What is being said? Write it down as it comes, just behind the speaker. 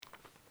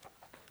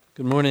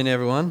Good morning,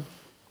 everyone.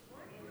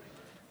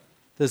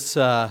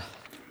 I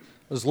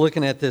was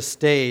looking at this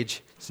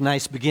stage. It's a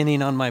nice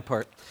beginning on my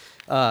part.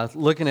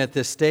 Looking at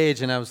this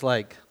stage, and I was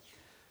like,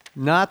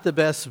 not the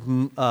best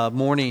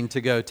morning to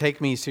go, take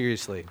me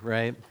seriously,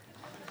 right?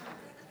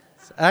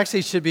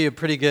 Actually, should be a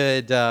pretty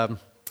good part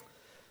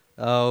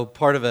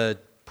of a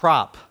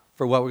prop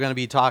for what we're going to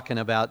be talking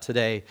about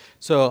today.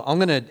 So I'm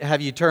going to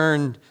have you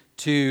turn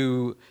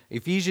to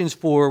Ephesians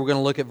 4. We're going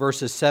to look at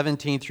verses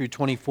 17 through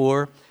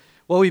 24.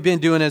 What we've been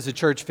doing as a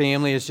church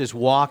family is just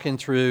walking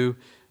through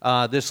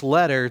this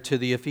letter to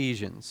the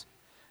Ephesians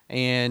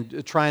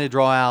and trying to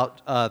draw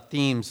out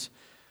themes.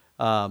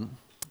 But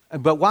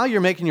while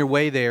you're making your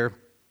way there,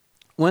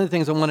 one of the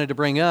things I wanted to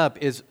bring up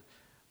is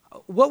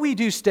what we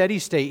do steady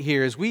state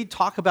here is we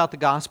talk about the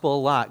gospel a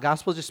lot.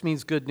 Gospel just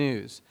means good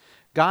news.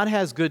 God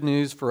has good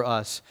news for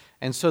us.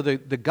 And so the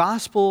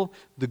gospel,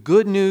 the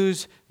good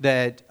news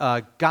that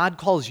God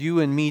calls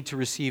you and me to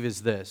receive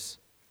is this.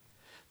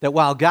 That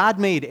while God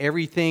made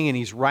everything and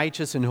He's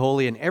righteous and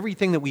holy and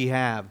everything that we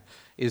have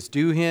is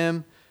due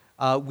Him,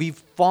 we've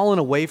fallen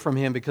away from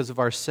Him because of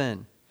our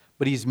sin.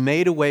 But He's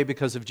made a way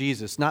because of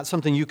Jesus. Not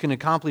something you can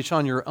accomplish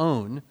on your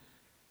own.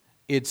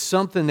 It's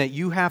something that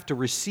you have to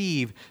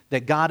receive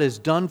that God has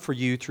done for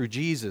you through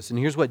Jesus. And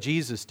here's what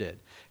Jesus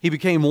did. He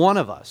became one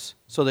of us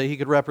so that He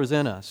could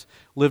represent us.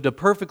 Lived a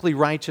perfectly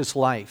righteous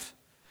life.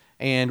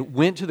 And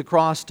went to the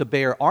cross to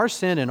bear our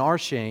sin and our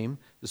shame.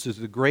 This is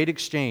the great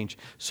exchange.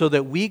 So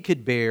that we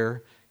could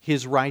bear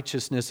His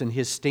righteousness and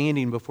His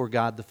standing before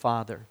God the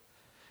Father.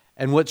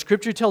 And what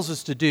Scripture tells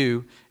us to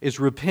do is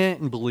repent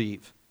and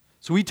believe.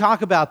 So we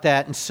talk about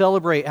that and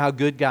celebrate how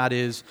good God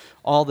is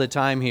all the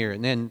time here.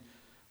 And then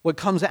what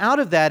comes out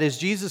of that is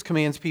Jesus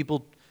commands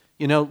people,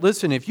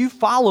 listen, if you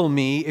follow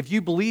me, if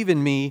you believe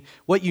in me,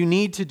 what you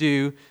need to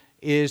do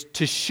is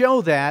to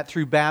show that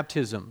through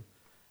baptism.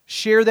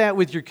 Share that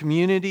with your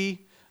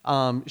community.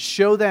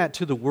 Show that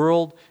to the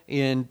world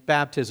in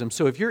baptism.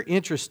 So if you're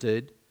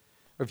interested,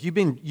 or if you've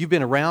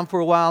been around for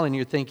a while and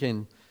you're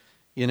thinking,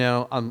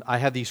 I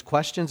have these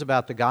questions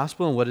about the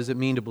gospel and what does it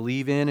mean to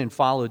believe in and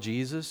follow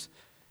Jesus,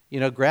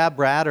 grab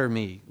Brad or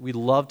me. We'd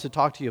love to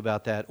talk to you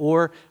about that.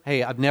 Or,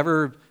 hey, I've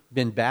never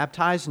been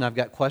baptized and I've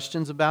got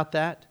questions about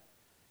that.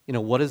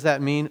 What does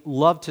that mean?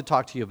 Love to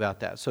talk to you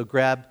about that. So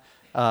grab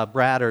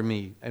Brad or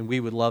me, and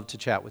we would love to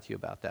chat with you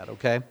about that,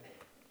 okay?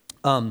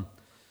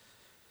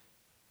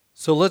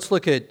 So let's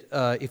look at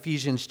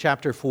Ephesians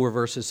chapter 4,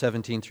 verses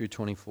 17 through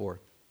 24.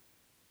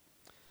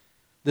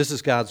 This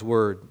is God's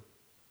word. It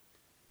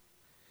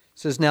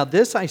says, "Now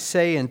this I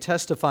say and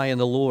testify in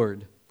the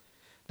Lord,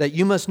 that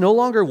you must no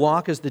longer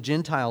walk as the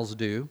Gentiles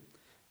do,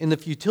 in the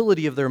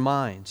futility of their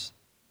minds.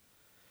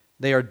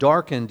 They are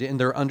darkened in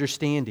their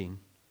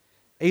understanding,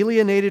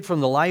 alienated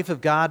from the life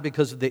of God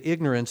because of the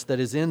ignorance that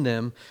is in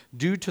them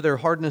due to their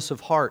hardness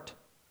of heart.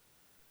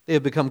 They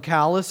have become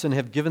callous and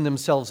have given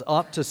themselves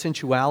up to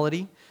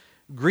sensuality,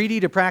 greedy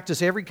to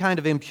practice every kind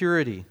of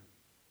impurity.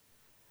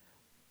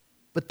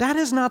 But that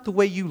is not the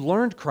way you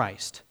learned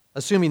Christ,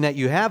 assuming that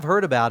you have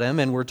heard about Him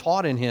and were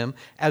taught in Him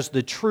as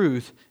the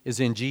truth is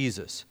in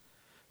Jesus.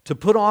 To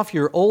put off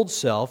your old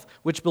self,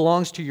 which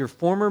belongs to your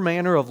former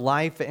manner of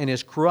life and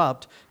is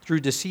corrupt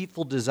through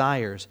deceitful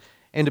desires,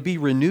 and to be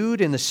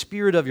renewed in the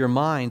spirit of your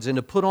minds, and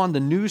to put on the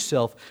new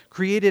self,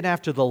 created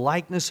after the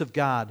likeness of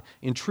God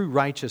in true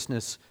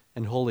righteousness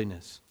and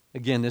holiness."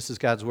 Again, this is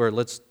God's word.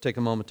 Let's take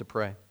a moment to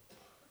pray.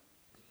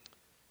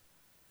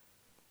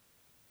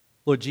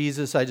 Lord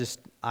Jesus,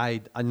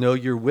 I know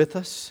You're with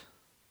us.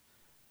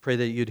 Pray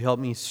that You'd help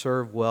me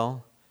serve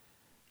well,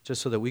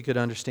 just so that we could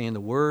understand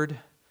the word,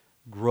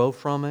 grow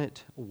from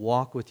it,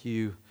 walk with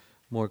You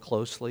more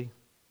closely.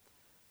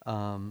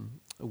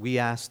 We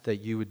ask that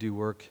You would do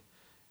work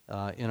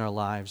in our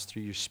lives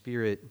through Your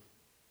Spirit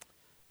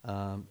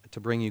to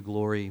bring You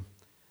glory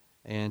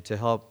and to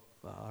help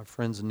our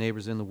friends and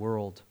neighbors in the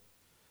world.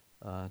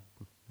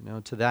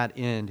 To that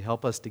end,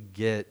 help us to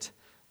get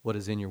what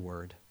is in Your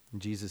word. In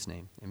Jesus'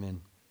 name,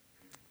 amen.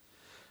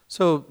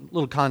 So, a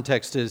little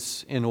context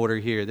is in order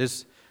here.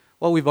 This,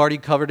 what we've already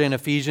covered in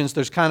Ephesians,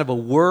 there's kind of a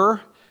were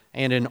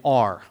and an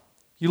are.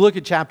 You look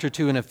at chapter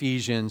 2 in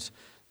Ephesians,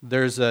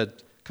 there's a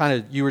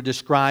kind of, you were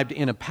described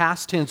in a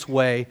past tense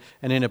way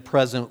and in a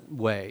present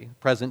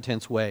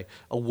tense way.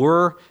 A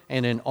were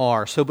and an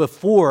are. So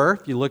before,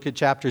 if you look at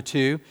chapter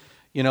 2,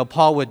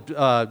 Paul would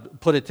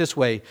put it this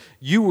way: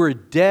 you were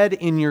dead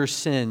in your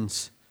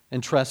sins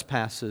and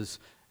trespasses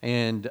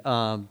and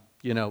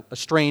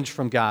estranged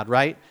from God,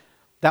 right?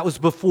 That was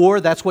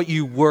before, that's what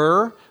you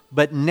were,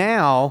 but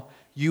now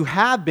you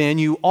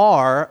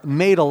are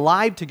made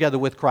alive together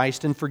with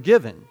Christ and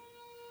forgiven.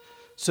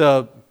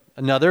 So,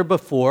 another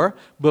before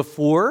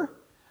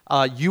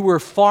you were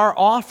far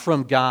off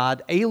from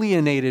God,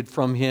 alienated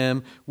from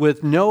Him,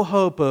 with no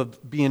hope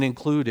of being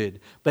included.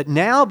 But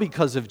now,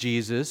 because of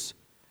Jesus,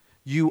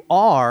 you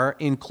are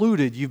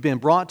included. You've been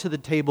brought to the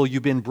table,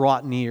 you've been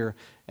brought near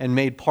and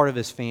made part of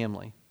His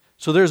family.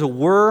 So there's a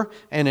were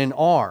and an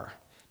are.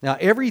 Now,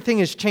 everything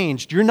has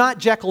changed. You're not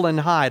Jekyll and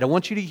Hyde. I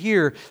want you to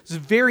hear, this is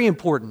very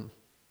important.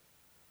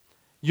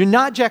 You're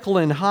not Jekyll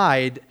and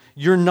Hyde.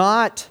 You're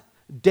not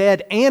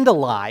dead and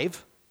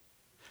alive.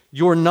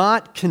 You're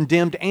not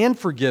condemned and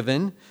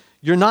forgiven.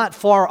 You're not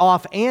far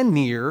off and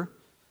near.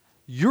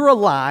 You're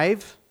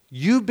alive.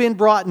 You've been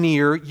brought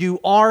near. You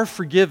are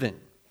forgiven.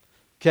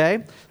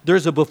 Okay?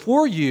 There's a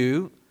before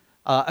you,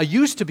 a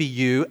used to be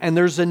you, and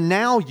there's a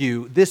now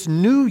you, this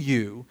new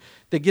you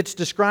that gets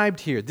described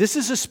here. This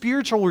is a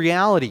spiritual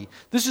reality.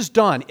 This is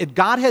done.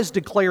 God has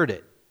declared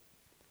it.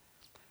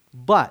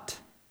 But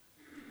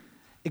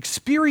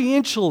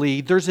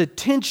experientially, there's a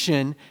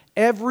tension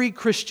every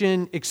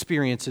Christian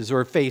experiences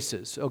or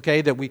faces,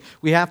 okay, that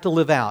we have to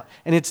live out.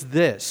 And it's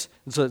this.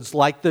 So it's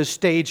like the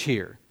stage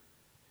here.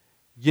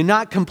 You're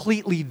not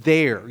completely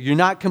there. You're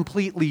not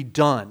completely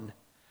done.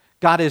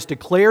 God has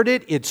declared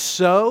it. It's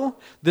so.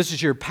 This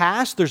is your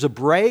past. There's a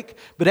break.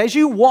 But as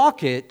you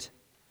walk it,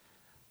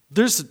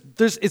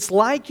 it's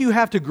like you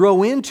have to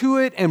grow into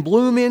it and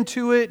bloom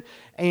into it,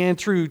 and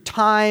through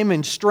time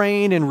and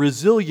strain and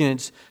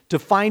resilience to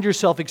find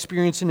yourself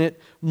experiencing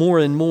it more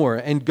and more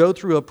and go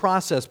through a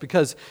process,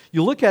 because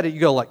you look at it, you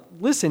go like,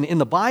 listen, in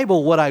the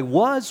Bible, what I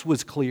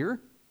was clear.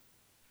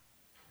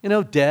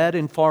 Dead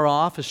and far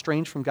off,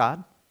 estranged from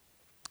God.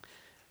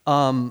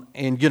 And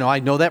I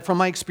know that from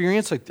my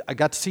experience. I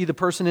got to see the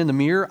person in the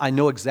mirror. I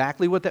know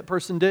exactly what that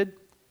person did.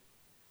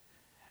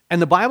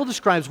 And the Bible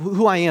describes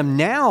who I am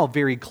now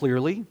very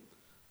clearly.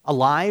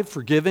 Alive,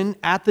 forgiven,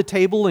 at the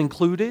table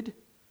included.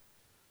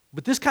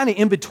 But this kind of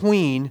in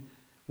between,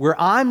 where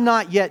I'm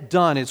not yet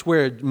done, is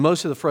where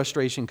most of the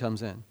frustration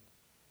comes in.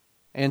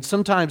 And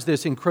sometimes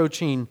this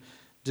encroaching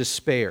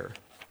despair.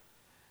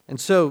 And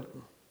so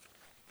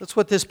that's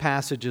what this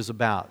passage is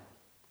about.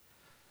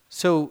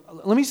 So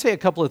let me say a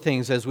couple of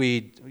things as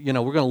we're going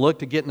to look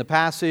to get in the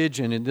passage,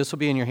 and this will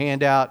be in your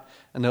handout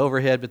and the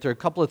overhead, but there are a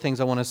couple of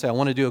things I want to say. I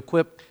want to do a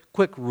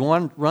quick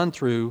run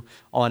through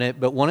on it,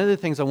 but one of the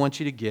things I want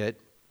you to get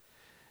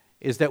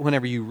is that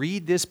whenever you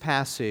read this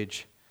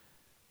passage,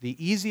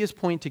 the easiest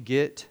point to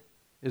get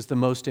is the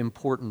most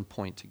important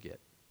point to get.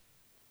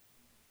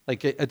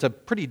 Like, it's a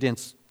pretty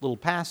dense little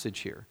passage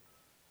here.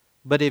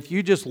 But if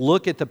you just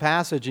look at the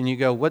passage and you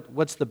go,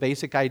 what's the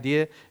basic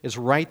idea? It's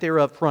right there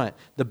up front.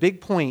 The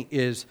big point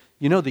is,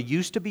 the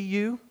used to be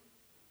you,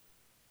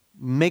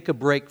 make a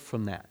break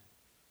from that.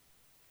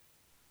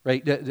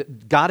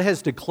 Right? God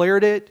has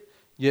declared it.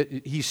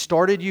 He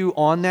started you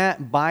on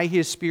that by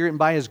His Spirit and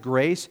by His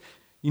grace.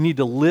 You need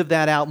to live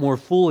that out more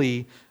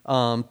fully,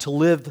 to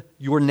live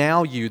your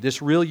now you,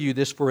 this real you,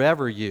 this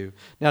forever you.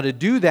 Now, to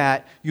do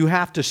that, you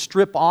have to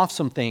strip off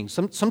some things.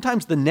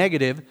 Sometimes the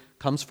negative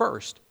comes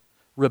first.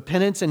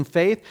 Repentance and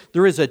faith,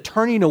 there is a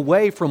turning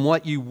away from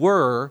what you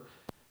were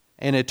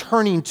and a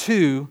turning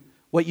to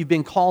what you've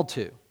been called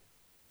to.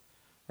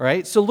 All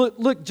right, so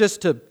look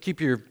just to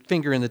keep your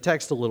finger in the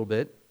text a little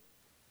bit.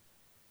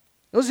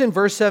 Notice in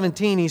verse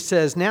 17, he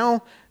says,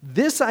 "Now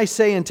this I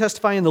say and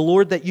testify in the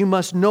Lord, that you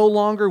must no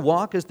longer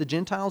walk as the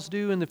Gentiles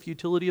do in the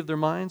futility of their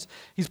minds."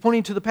 He's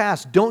pointing to the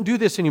past. Don't do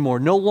this anymore,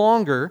 no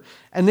longer.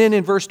 And then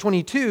in verse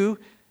 22,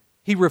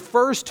 he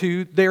refers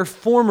to their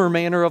former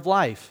manner of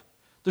life.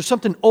 There's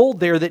something old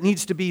there that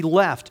needs to be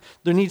left.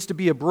 There needs to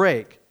be a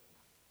break.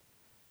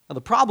 Now,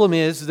 the problem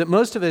is that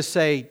most of us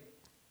say,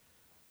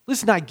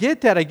 listen, I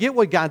get that. I get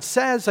what God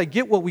says. I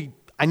get what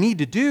I need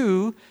to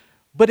do.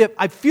 But if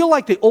I feel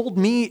like the old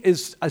me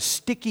is a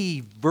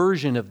sticky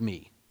version of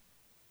me,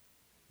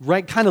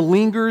 right? Kind of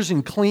lingers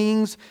and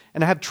clings,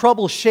 and I have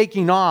trouble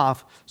shaking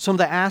off some of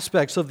the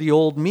aspects of the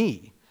old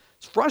me.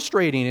 It's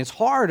frustrating. It's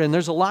hard, and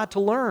there's a lot to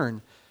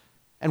learn.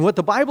 And what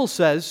the Bible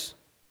says,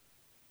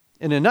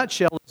 in a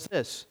nutshell, is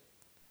this.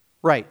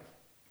 Right.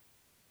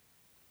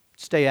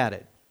 Stay at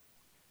it.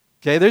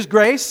 Okay, there's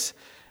grace.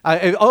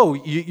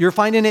 You're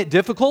finding it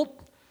difficult?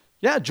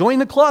 Yeah, join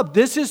the club.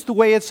 This is the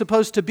way it's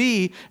supposed to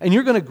be, and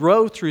you're going to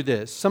grow through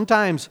this.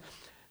 Sometimes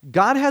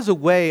God has a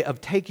way of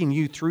taking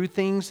you through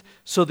things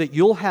so that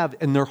you'll have,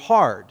 and they're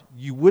hard,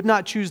 you would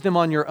not choose them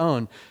on your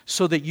own,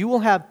 so that you will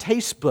have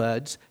taste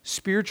buds,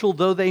 spiritual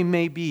though they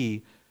may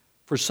be,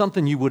 for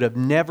something you would have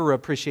never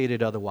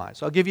appreciated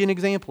otherwise. I'll give you an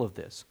example of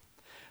this.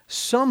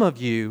 Some of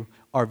you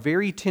are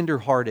very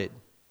tender-hearted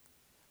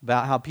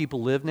about how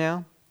people live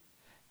now,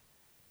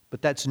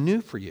 but that's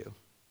new for you.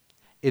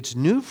 It's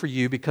new for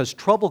you because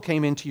trouble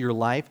came into your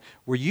life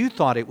where you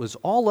thought it was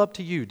all up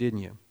to you, didn't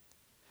you?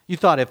 You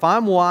thought, if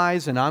I'm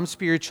wise and I'm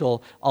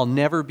spiritual, I'll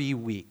never be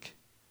weak.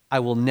 I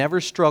will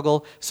never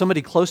struggle.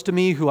 Somebody close to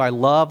me who I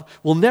love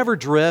will never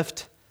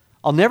drift.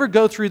 I'll never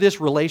go through this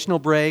relational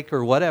break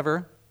or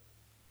whatever.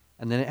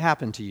 And then it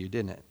happened to you,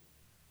 didn't it?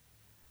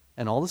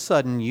 And all of a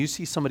sudden, you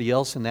see somebody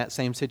else in that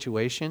same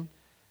situation,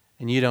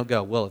 and you don't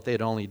go, well, if they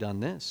had only done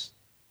this.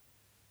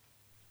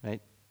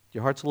 Right?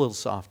 Your heart's a little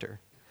softer.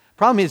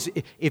 Problem is,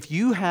 if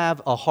you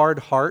have a hard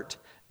heart,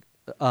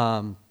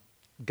 God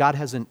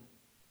hasn't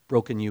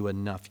broken you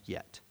enough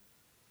yet.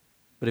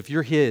 But if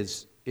you're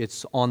His,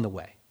 it's on the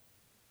way.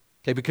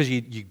 Okay, because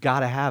you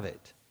got to have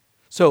it.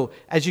 So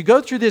as you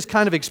go through this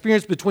kind of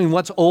experience between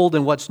what's old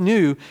and what's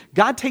new,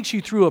 God takes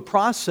you through a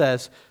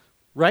process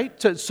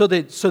right? So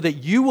that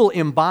you will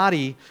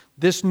embody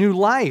this new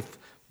life.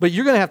 But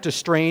you're going to have to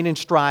strain and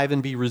strive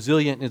and be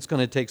resilient, and it's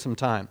going to take some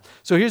time.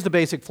 So here's the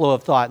basic flow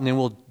of thought, and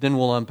then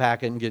we'll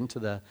unpack it and get into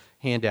the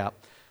handout.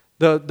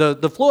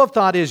 The flow of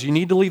thought is you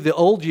need to leave the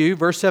old you,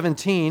 verse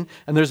 17,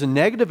 and there's a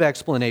negative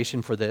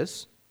explanation for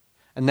this,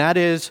 and that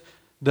is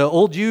the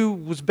old you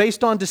was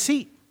based on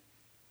deceit,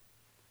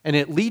 and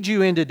it leads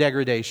you into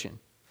degradation,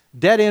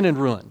 dead end and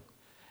ruin.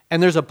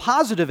 And there's a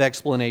positive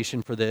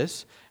explanation for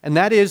this, and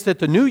that is that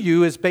the new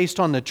you is based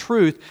on the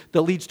truth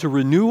that leads to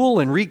renewal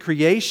and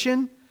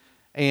recreation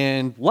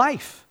and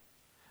life,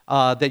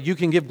 that you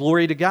can give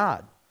glory to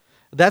God.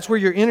 That's where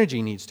your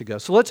energy needs to go.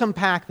 So let's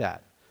unpack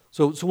that.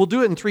 So we'll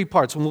do it in 3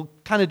 parts, and we'll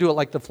kind of do it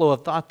like the flow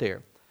of thought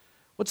there.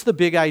 What's the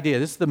big idea?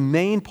 This is the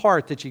main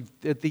part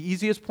at the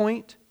easiest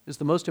point is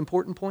the most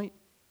important point.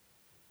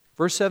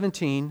 Verse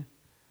 17,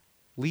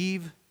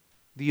 leave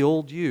the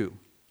old you.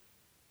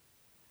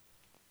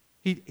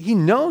 He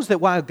knows that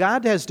while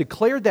God has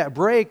declared that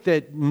break,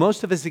 that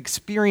most of us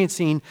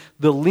experiencing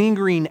the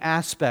lingering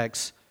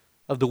aspects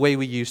of the way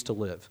we used to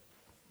live.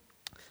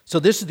 So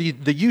this is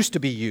the used to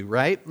be you,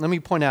 right? Let me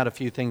point out a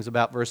few things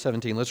about verse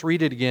 17. Let's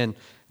read it again,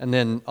 and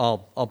then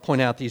I'll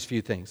point out these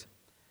few things.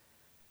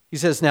 He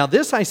says, "Now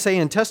this I say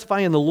and testify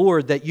in the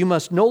Lord, that you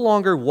must no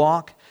longer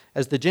walk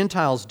as the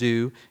Gentiles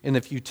do in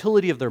the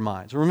futility of their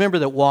minds." Remember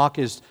that walk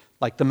is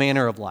like the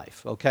manner of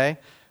life, okay?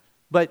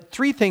 But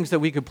 3 things that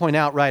we could point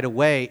out right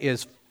away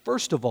is,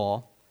 first of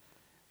all,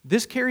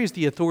 this carries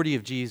the authority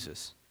of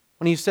Jesus.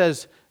 When he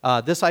says,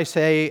 this I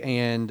say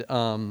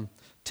and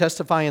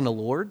testify in the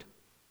Lord,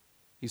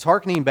 he's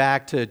hearkening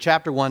back to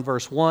chapter 1,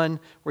 verse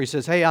 1, where he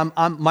says, hey,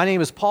 my name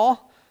is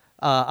Paul.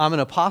 I'm an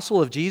apostle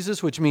of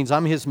Jesus, which means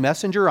I'm his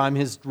messenger. I'm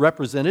his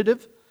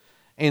representative.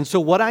 And so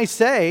what I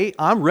say,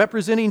 I'm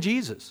representing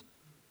Jesus.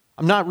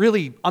 I'm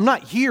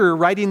not here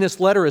writing this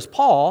letter as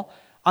Paul.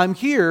 I'm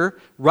here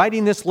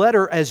writing this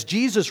letter as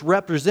Jesus'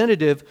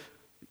 representative,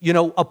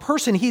 a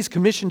person he's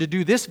commissioned to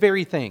do this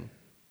very thing.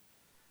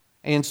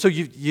 And so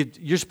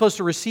you're supposed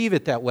to receive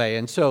it that way.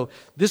 And so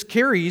this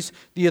carries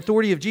the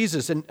authority of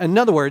Jesus. And in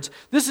other words,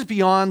 this is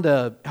beyond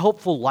the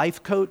helpful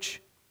life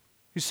coach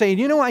who's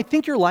saying, I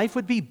think your life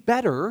would be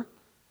better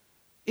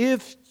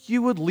if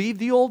you would leave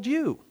the old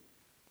you.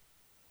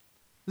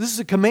 This is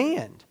a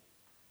command,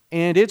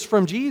 and it's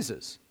from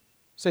Jesus.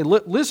 Say,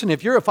 listen,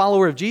 if you're a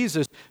follower of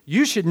Jesus,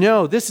 you should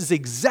know this is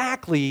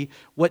exactly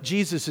what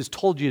Jesus has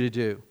told you to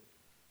do.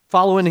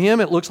 Following him,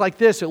 it looks like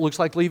this. It looks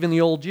like leaving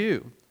the old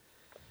you.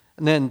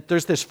 And then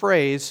there's this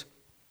phrase,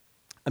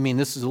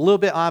 this is a little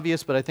bit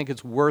obvious, but I think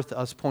it's worth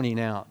us pointing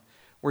out,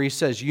 where he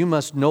says, you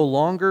must no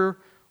longer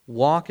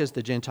walk as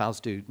the Gentiles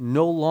do.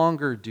 No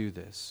longer do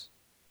this.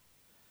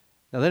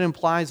 Now that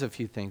implies a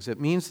few things. It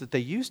means that they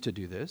used to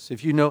do this.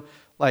 If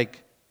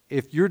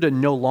if you're to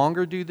no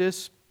longer do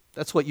this,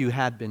 that's what you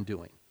had been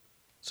doing.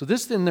 So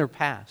this is in their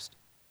past.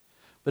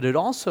 But it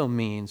also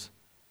means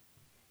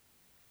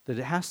that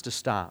it has to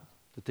stop,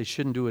 that they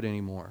shouldn't do it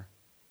anymore.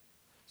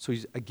 So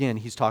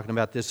he's talking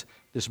about this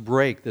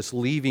break, this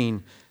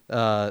leaving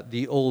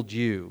the old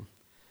you.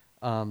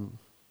 One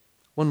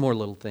more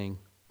little thing.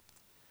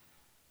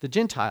 The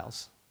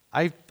Gentiles.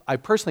 I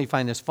personally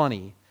find this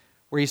funny,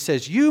 where he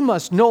says, you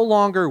must no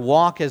longer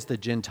walk as the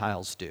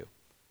Gentiles do,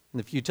 in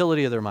the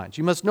futility of their minds.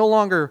 You must no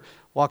longer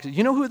walk.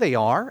 You know who they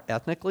are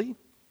ethnically?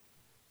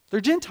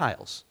 They're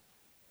Gentiles.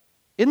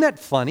 Isn't that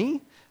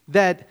funny?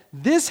 That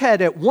this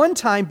had at one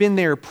time been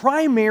their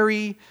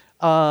primary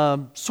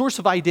source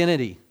of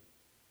identity.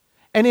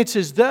 And it's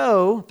as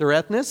though, their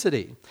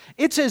ethnicity,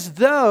 it's as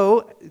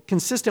though,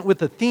 consistent with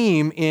the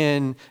theme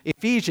in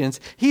Ephesians,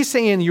 he's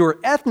saying your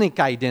ethnic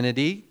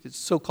identity,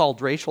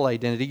 so-called racial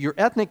identity, your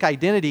ethnic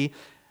identity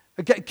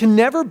can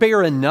never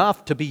bear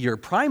enough to be your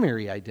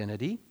primary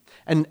identity.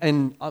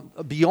 And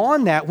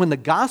beyond that, when the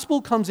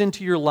gospel comes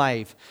into your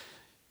life,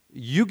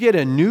 you get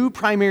a new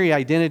primary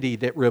identity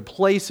that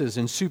replaces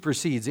and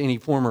supersedes any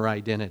former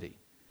identity.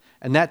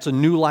 And that's a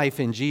new life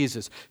in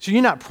Jesus. So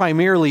you're not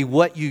primarily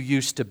what you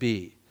used to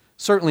be.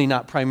 Certainly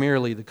not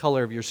primarily the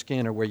color of your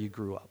skin or where you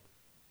grew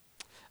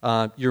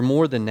up. You're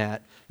more than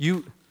that.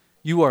 You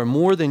are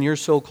more than your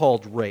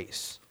so-called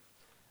race.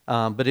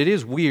 But it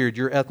is weird.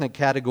 Your ethnic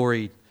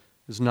category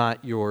is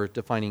not your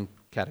defining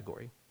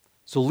category.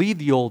 So leave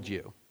the old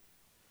you.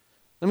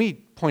 Let me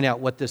point out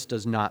what this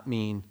does not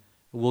mean.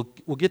 We'll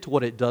get to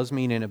what it does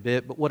mean in a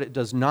bit, but what it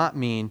does not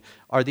mean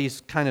are these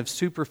kind of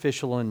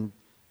superficial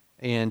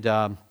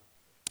and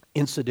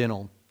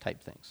incidental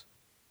type things.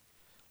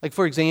 Like,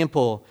 for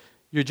example,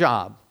 your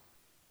job.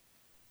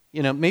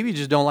 Maybe you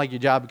just don't like your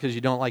job because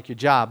you don't like your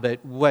job,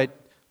 but what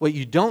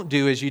you don't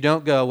do is you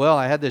don't go, well,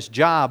 I had this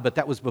job, but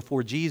that was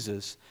before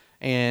Jesus,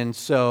 and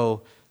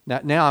so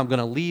now I'm going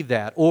to leave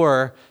that.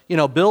 Or,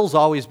 Bill's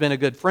always been a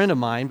good friend of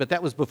mine, but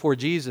that was before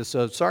Jesus,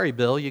 so sorry,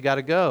 Bill, you got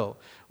to go.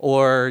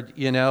 Or,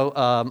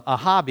 a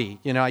hobby.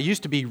 I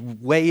used to be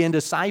way into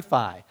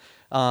sci-fi,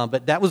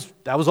 but that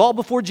was all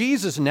before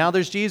Jesus, and now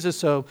there's Jesus,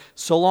 so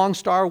long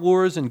Star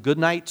Wars and good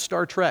night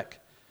Star Trek.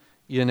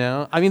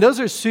 Those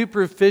are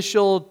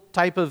superficial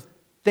type of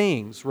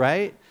things,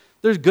 right?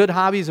 There's good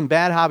hobbies and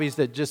bad hobbies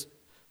that just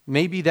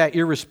may be that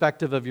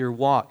irrespective of your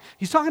walk.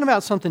 He's talking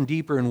about something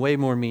deeper and way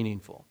more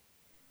meaningful.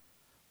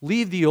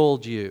 Leave the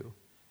old you.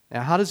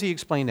 Now, how does he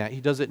explain that?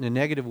 He does it in a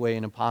negative way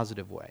and a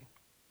positive way.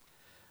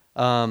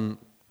 The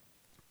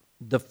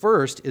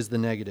first is the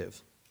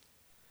negative.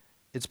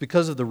 It's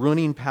because of the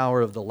ruining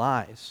power of the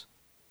lies.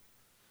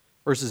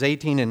 Verses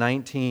 18 and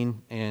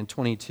 19 and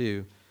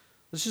 22.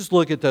 Let's just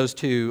look at those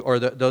two, or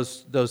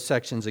those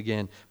sections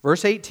again.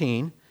 Verse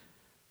 18,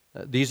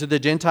 these are the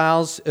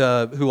Gentiles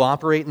who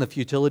operate in the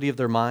futility of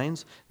their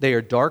minds. They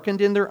are darkened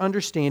in their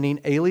understanding,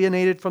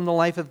 alienated from the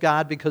life of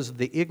God because of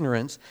the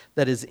ignorance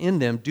that is in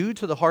them due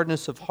to the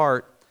hardness of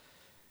heart.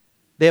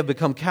 They have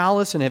become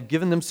callous and have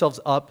given themselves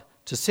up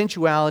to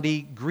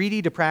sensuality,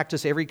 greedy to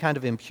practice every kind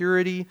of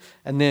impurity.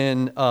 And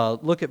then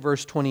look at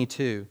verse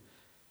 22.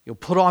 You'll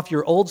put off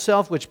your old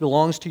self, which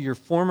belongs to your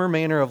former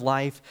manner of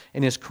life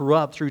and is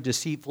corrupt through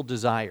deceitful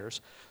desires.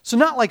 So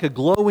not like a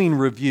glowing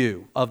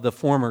review of the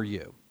former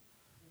you,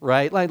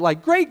 right?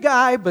 Like great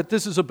guy, but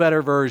this is a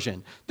better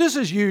version. This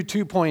is you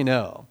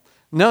 2.0.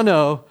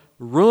 No,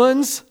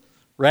 ruins,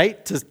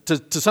 right,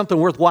 to something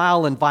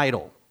worthwhile and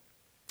vital.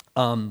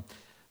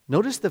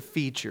 Notice the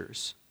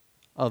features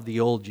of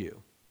the old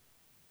you.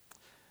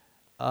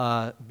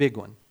 Big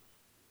one.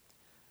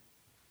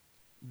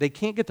 They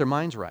can't get their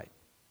minds right.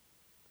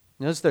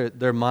 Notice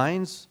their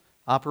minds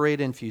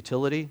operate in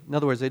futility. In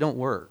other words, they don't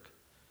work.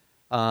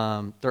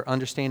 Their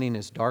understanding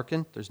is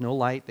darkened. There's no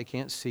light. They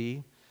can't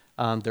see.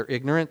 They're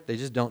ignorant. They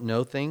just don't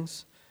know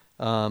things.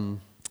 That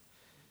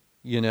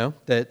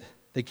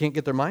they can't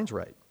get their minds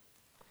right.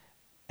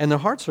 And their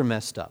hearts are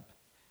messed up.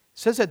 It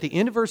says at the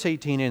end of verse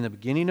 18 and in the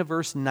beginning of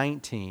verse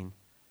 19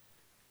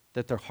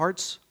 that their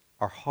hearts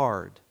are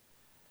hard.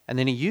 And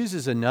then he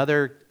uses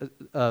another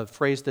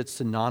phrase that's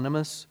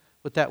synonymous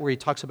with that where he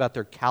talks about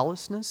their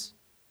callousness.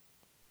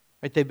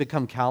 Right? They've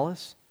become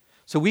callous.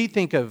 So we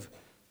think of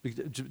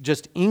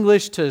just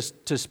English to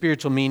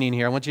spiritual meaning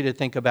here. I want you to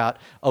think about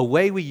a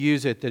way we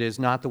use it that is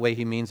not the way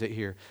he means it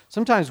here.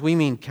 Sometimes we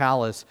mean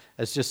callous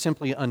as just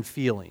simply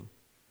unfeeling.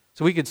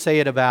 So we could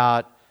say it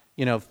about,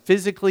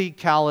 physically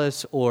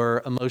callous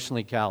or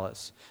emotionally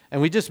callous.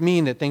 And we just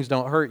mean that things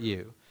don't hurt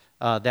you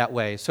that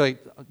way. So,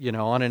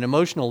 on an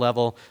emotional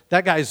level,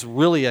 that guy's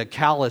really a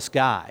callous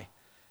guy.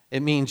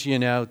 It means,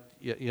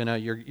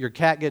 your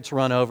cat gets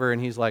run over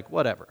and he's like,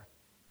 whatever.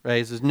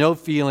 Right? There's no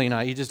feeling.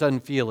 He just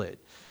doesn't feel it.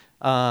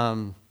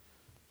 That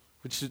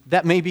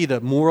may be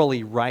the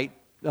morally right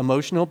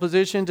emotional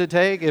position to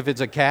take if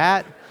it's a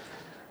cat.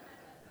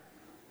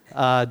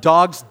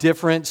 Dog's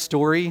different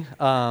story.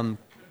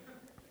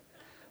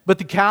 But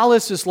the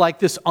callous is like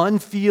this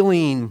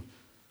unfeeling,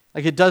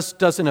 like it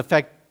doesn't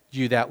affect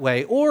you that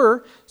way.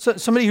 Or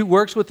somebody who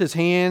works with his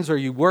hands, or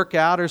you work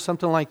out or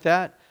something like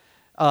that.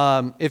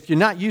 If you're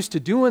not used to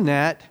doing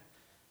that,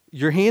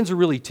 your hands are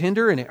really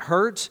tender and it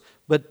hurts.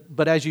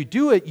 But as you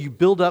do it, you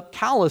build up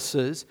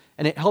calluses,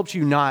 and it helps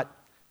you not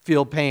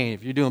feel pain.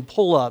 If you're doing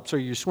pull-ups or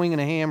you're swinging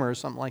a hammer or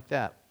something like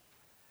that.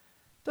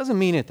 It doesn't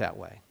mean it that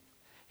way.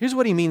 Here's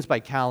what he means by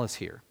callous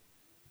here.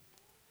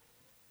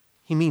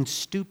 He means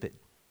stupid.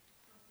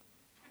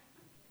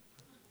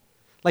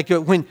 Like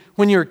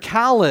when you're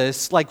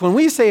callous, like when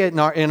we say it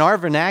in our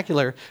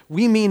vernacular,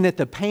 we mean that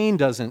the pain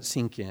doesn't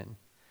sink in.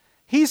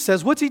 He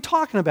says, what's he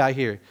talking about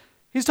here?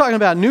 He's talking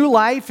about new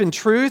life and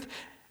truth.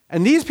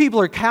 And these people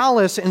are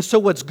callous, and so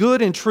what's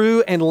good and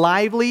true and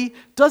lively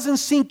doesn't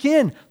sink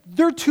in.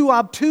 They're too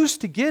obtuse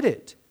to get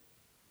it.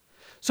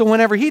 So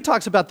whenever he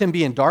talks about them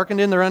being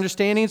darkened in their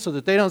understanding so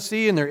that they don't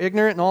see and they're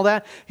ignorant and all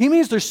that, he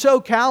means they're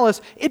so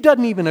callous, it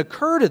doesn't even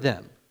occur to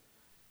them.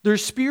 They're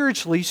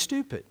spiritually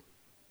stupid.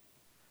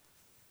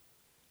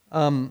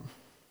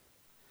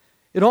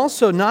 It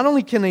also, not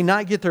only can they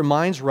not get their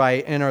minds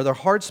right and are their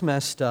hearts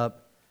messed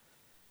up,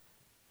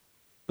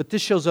 but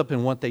this shows up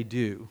in what they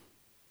do.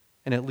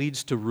 And it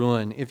leads to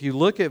ruin. If you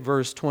look at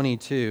verse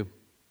 22,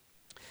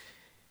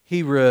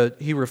 he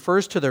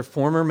refers to their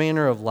former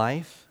manner of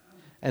life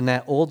and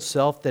that old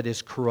self that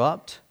is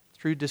corrupt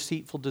through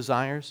deceitful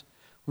desires.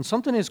 When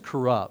something is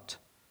corrupt,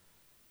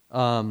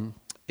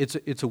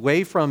 it's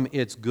away from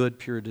its good,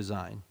 pure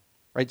design.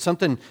 Right?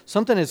 Something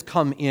has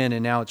come in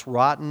and now it's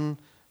rotten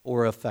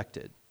or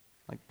affected,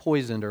 like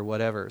poisoned or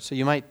whatever. So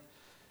you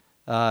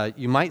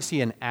might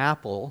see an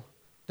apple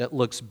that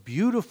looks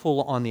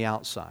beautiful on the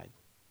outside.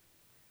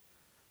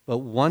 But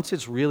once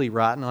it's really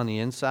rotten on the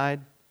inside,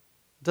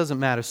 it doesn't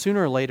matter.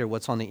 Sooner or later,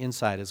 what's on the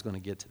inside is going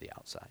to get to the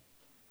outside.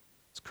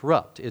 It's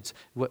corrupt. It's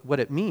what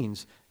it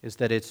means is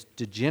that it's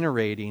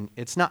degenerating.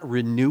 It's not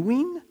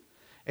renewing.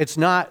 It's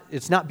not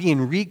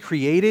being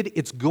recreated.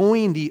 It's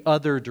going the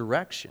other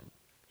direction.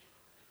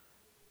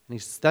 And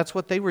that's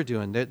what they were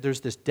doing. There's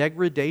this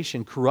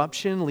degradation.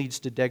 Corruption leads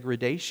to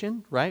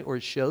degradation, right? Or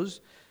it shows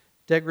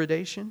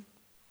degradation.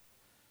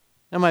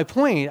 Now, my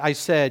point, I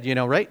said,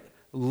 right?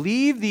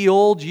 Leave the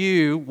old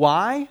you.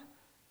 Why?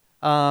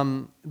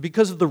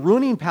 Because of the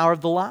ruining power of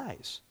the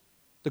lies.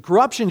 The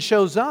corruption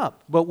shows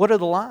up, but what are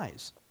the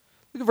lies?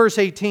 Look at verse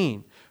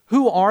 18.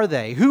 Who are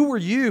they? Who were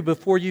you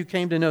before you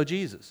came to know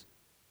Jesus?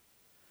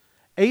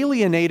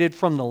 alienated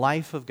from the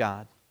life of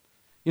God.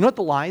 You know what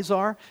the lies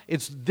are?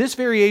 It's this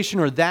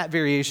variation or that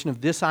variation of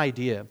this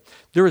idea.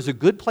 There is a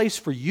good place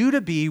for you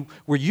to be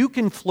where you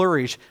can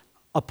flourish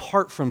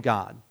apart from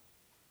God.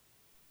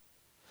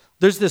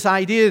 There's this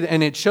idea,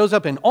 and it shows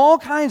up in all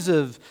kinds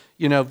of,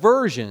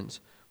 versions.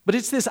 But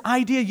it's this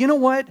idea, you know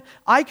what?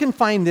 I can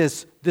find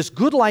this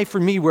good life for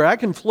me where I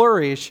can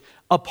flourish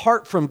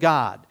apart from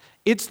God.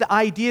 It's the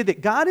idea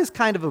that God is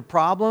kind of a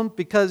problem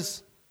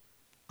because,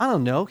 I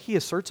don't know, he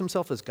asserts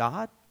himself as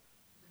God.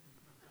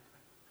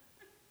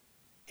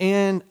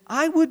 And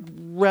I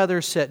would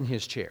rather sit in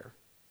his chair.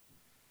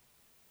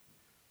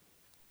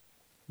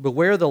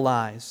 Beware the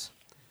lies.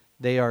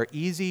 They are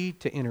easy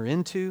to enter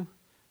into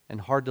and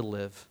hard to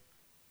live.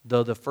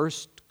 Though the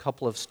first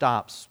couple of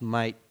stops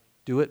might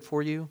do it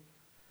for you,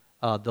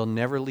 they'll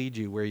never lead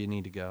you where you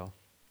need to go.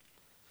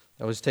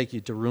 They always take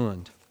you to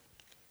ruin.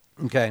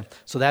 Okay,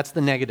 so that's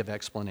the negative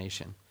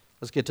explanation.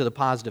 Let's get to the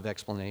positive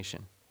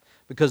explanation.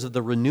 Because of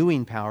the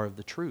renewing power of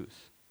the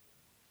truth.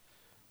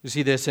 We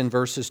see this in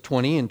verses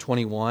 20 and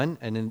 21,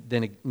 and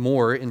then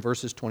more in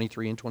verses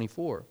 23 and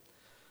 24.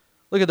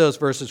 Look at those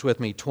verses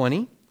with me.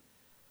 20.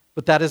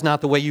 But that is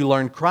not the way you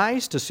learned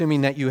Christ,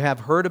 assuming that you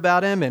have heard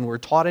about him and were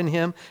taught in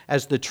him,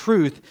 as the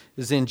truth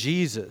is in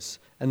Jesus.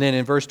 And then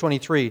in verse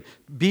 23,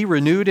 be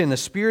renewed in the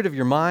spirit of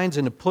your minds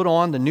and to put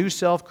on the new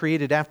self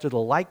created after the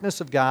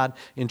likeness of God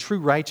in true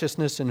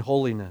righteousness and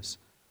holiness.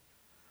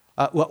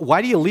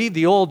 Why do you leave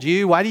the old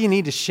you? Why do you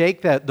need to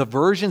shake the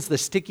versions, the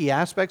sticky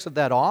aspects of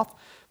that off?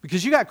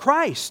 Because you got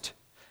Christ,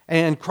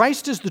 and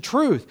Christ is the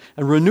truth.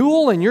 And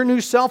renewal and your new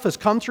self has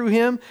come through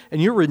him,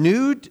 and you're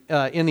renewed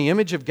in the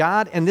image of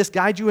God, and this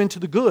guides you into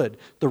the good,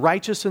 the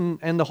righteous,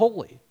 and the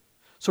holy.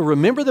 So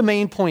remember the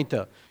main point,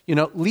 though.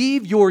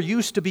 Leave your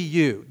used to be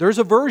you. There's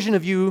a version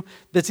of you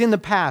that's in the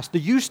past, the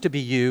used to be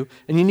you,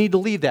 and you need to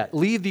leave that.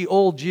 Leave the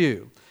old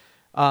you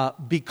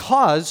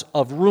because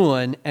of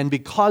ruin and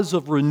because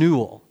of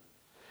renewal.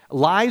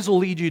 Lies will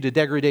lead you to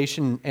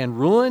degradation and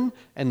ruin,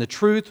 and the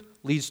truth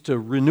leads to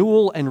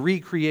renewal and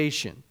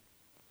recreation.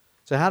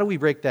 So how do we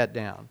break that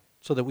down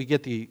so that we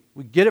get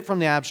it from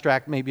the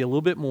abstract maybe a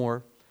little bit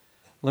more?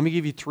 Let me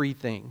give you 3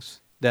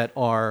 things that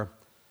are,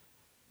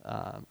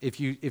 if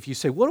you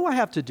say, what do I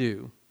have to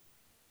do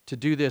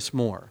this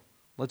more?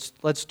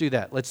 Let's do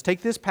that. Let's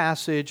take this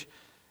passage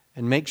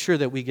and make sure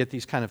that we get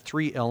these kind of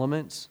 3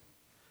 elements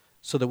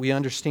so that we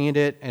understand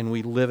it and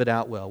we live it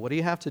out well. What do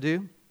you have to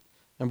do?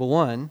 Number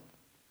 1,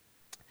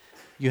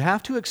 you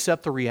have to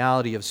accept the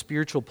reality of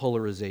spiritual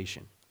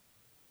polarization.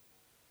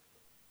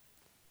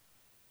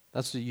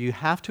 You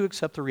have to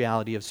accept the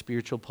reality of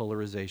spiritual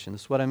polarization.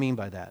 That's what I mean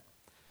by that.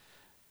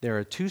 There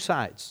are 2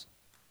 sides.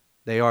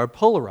 They are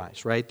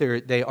polarized, right?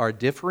 They are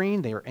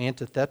differing. They are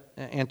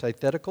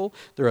antithetical.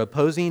 They're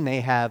opposing.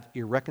 They have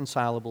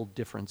irreconcilable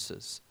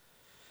differences.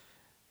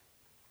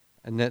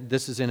 And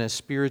this is a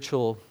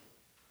spiritual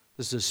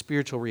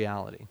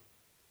reality.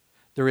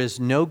 There is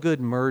no good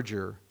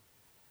merger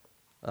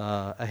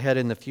ahead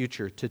in the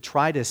future. To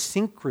try to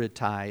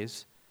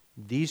syncretize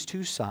these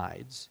 2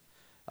 sides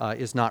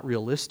is not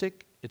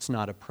realistic, it's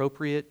not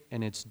appropriate,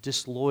 and it's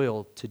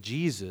disloyal to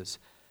Jesus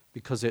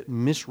because it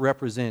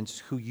misrepresents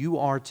who you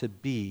are to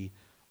be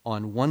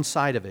on one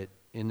side of it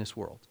in this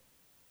world.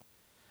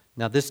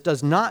 Now, this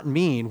does not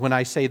mean when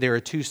I say there are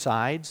 2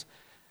 sides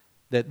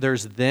that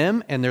there's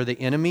them and they're the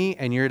enemy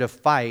and you're to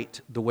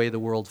fight the way the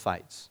world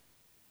fights.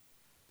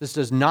 This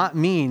does not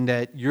mean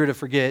that you're to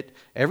forget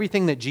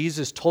everything that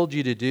Jesus told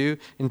you to do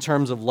in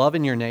terms of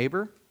loving your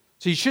neighbor.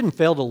 So you shouldn't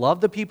fail to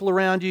love the people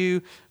around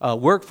you,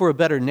 work for a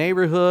better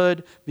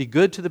neighborhood, be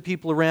good to the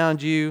people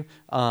around you,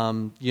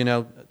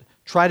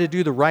 try to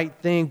do the right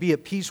thing, be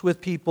at peace with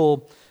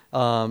people,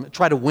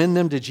 try to win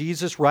them to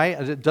Jesus,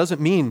 right? It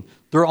doesn't mean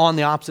they're on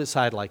the opposite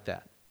side like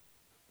that.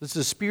 This is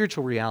a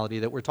spiritual reality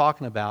that we're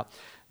talking about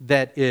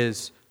that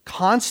is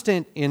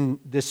constant in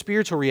the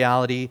spiritual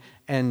reality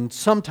and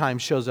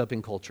sometimes shows up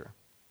in culture.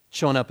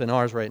 Showing up in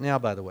ours right now,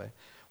 by the way.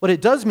 What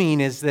it does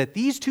mean is that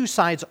these 2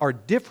 sides are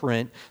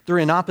different, they're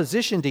in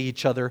opposition to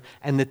each other,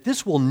 and that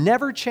this will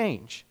never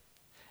change.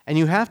 And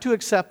you have to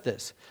accept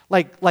this.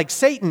 Like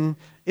Satan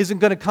isn't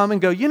going to come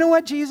and go, you know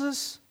what,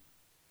 Jesus?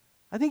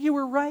 I think you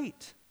were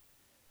right.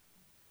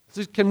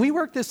 So can we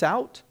work this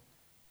out?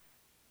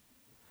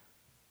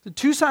 The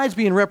 2 sides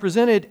being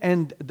represented,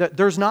 and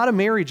there's not a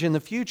marriage in the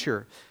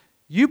future.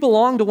 You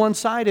belong to one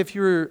side if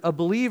you're a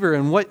believer,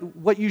 and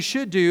what you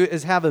should do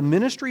is have a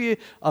ministry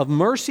of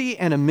mercy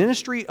and a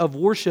ministry of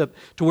worship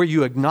to where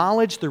you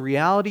acknowledge the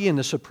reality and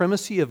the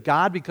supremacy of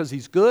God because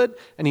He's good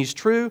and He's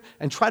true,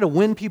 and try to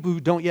win people who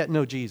don't yet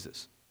know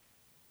Jesus.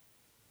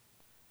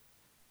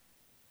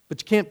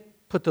 But you can't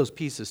put those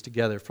pieces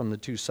together from the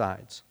 2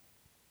 sides.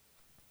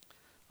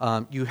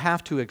 You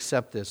have to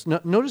accept this.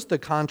 Notice the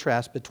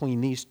contrast between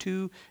these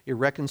 2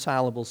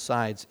 irreconcilable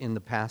sides in the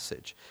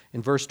passage.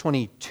 In verse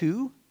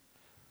 22,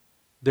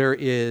 there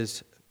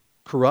is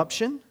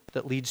corruption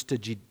that leads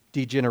to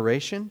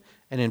degeneration.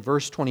 And in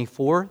verse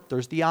 24,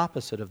 there's the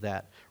opposite of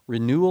that,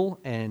 renewal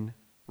and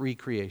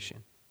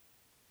recreation.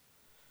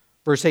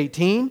 Verse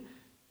 18,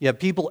 You have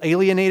people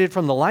alienated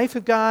from the life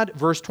of God.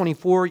 Verse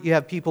 24, you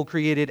have people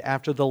created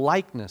after the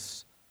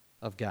likeness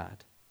of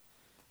God.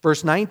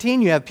 Verse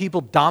 19, you have people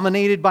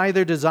dominated by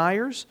their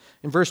desires.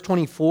 In verse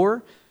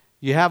 24,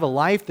 you have a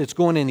life that's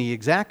going in the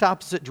exact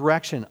opposite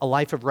direction, a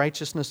life of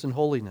righteousness and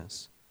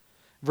holiness.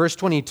 Verse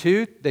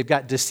 22, they've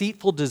got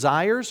deceitful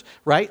desires,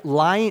 right?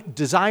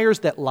 Desires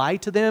that lie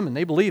to them, and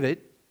they believe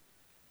it.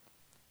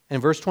 And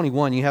verse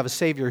 21, you have a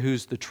Savior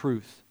who's the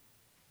truth.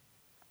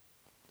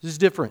 This is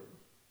different.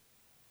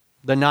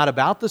 They're not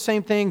about the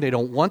same thing. They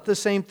don't want the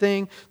same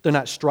thing. They're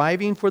not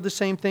striving for the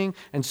same thing.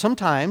 And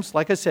sometimes,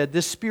 like I said,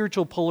 this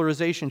spiritual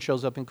polarization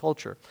shows up in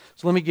culture.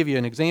 So let me give you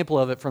an example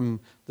of it from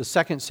the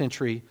 2nd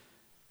century,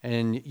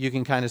 and you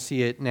can kind of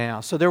see it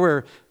now. So there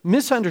were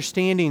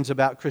misunderstandings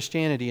about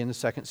Christianity in the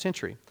 2nd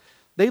century.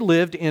 They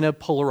lived in a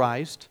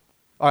pluralistic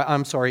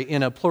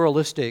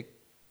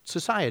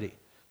society.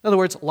 In other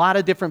words, a lot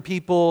of different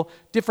people,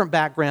 different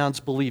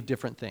backgrounds, believe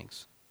different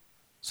things.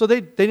 So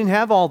they didn't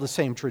have all the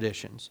same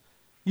traditions.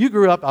 You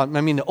grew up,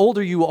 the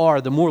older you are,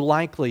 the more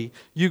likely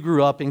you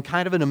grew up in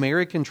kind of an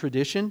American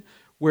tradition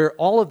where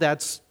all of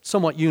that's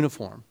somewhat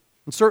uniform.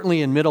 And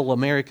certainly in Middle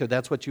America,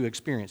 that's what you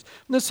experienced.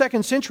 In the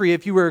 2nd century,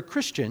 if you were a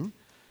Christian,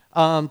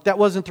 that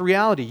wasn't the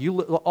reality.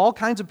 All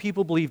kinds of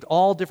people believed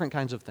all different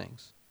kinds of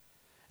things.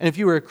 And if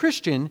you were a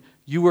Christian,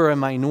 you were a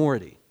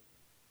minority.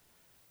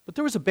 But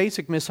there was a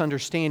basic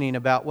misunderstanding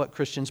about what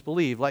Christians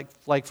believe.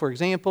 Like for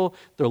example,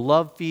 their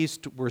love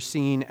feasts were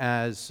seen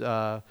as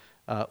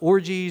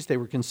orgies. They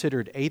were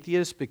considered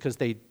atheists because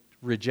they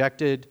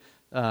rejected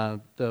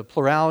the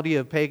plurality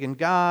of pagan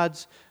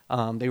gods.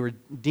 They were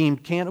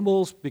deemed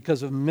cannibals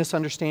because of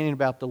misunderstanding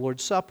about the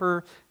Lord's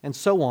Supper, and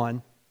so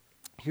on.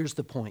 Here's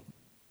the point.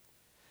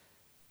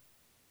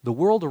 The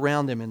world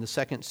around them in the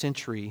 2nd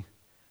century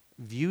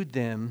viewed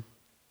them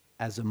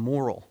as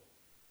immoral.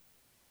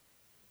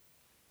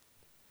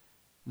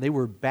 They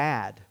were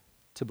bad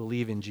to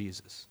believe in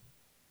Jesus.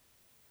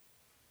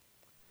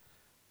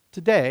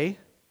 Today,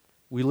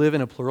 we live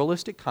in a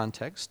pluralistic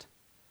context.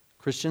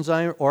 Christians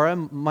are a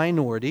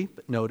minority,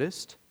 but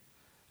noticed.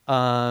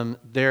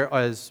 There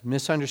is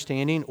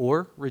misunderstanding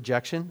or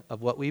rejection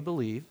of what we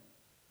believe.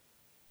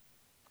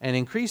 And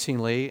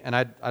increasingly, and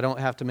I don't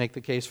have to make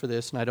the case for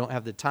this, and I don't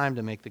have the time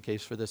to make the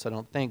case for this, I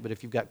don't think, but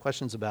if you've got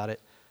questions about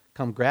it,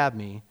 come grab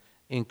me.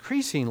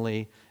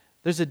 Increasingly,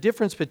 there's a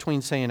difference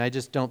between saying, I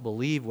just don't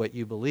believe what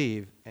you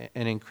believe,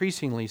 and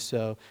increasingly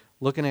so,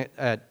 looking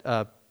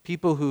at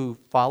people who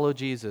follow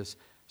Jesus,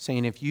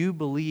 saying if you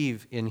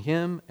believe in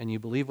Him and you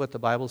believe what the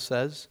Bible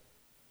says,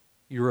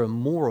 you're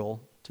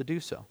immoral to do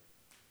so.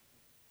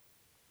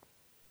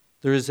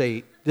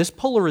 This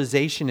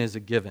polarization is a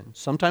given.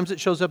 Sometimes it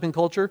shows up in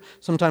culture,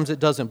 sometimes it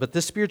doesn't. But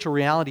this spiritual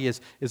reality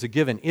is a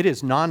given. It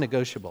is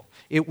non-negotiable.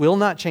 It will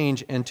not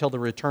change until the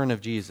return of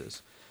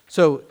Jesus.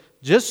 So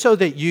just so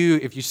that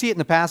if you see it in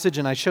the passage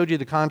and I showed you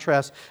the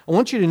contrast, I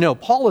want you to know,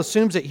 Paul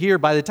assumes it here.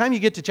 By the time you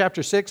get to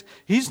chapter 6,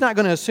 he's not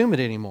going to assume it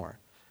anymore.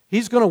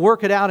 He's going to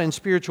work it out in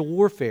spiritual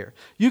warfare.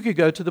 You could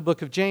go to the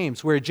book of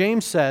James, where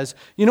James says,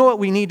 you know what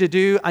we need to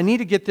do? I need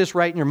to get this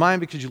right in your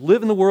mind because you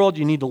live in the world,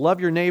 you need to love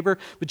your neighbor,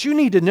 but you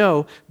need to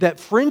know that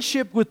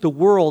friendship with the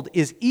world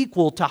is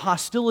equal to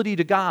hostility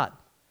to God.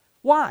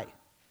 Why?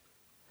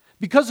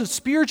 Because of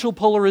spiritual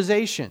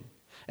polarization.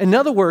 In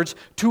other words,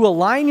 to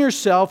align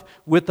yourself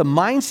with the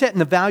mindset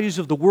and the values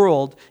of the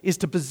world is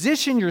to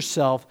position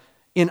yourself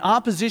in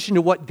opposition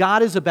to what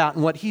God is about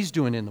and what He's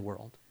doing in the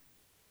world.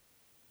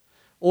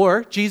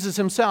 Or Jesus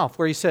Himself,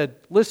 where He said,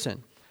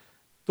 listen,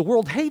 the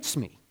world hates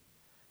me.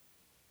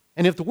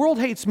 And if the world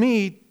hates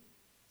me,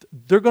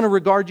 they're going to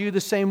regard you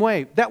the same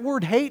way. That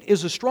word hate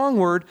is a strong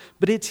word,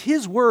 but it's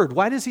His word.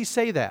 Why does He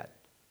say that?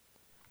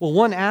 Well,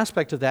 one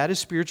aspect of that is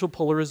spiritual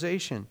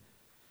polarization.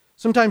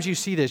 Sometimes you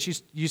see this.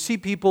 You see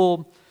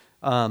people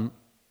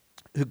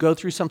who go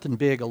through something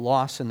big, a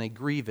loss, and they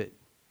grieve it.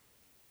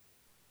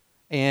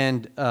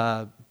 And,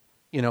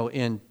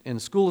 in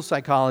School of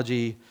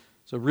Psychology,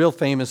 it's a real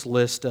famous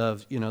list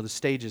of, the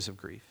stages of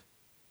grief.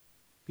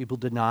 People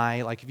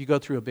deny, like if you go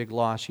through a big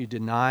loss, you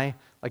deny,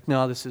 like,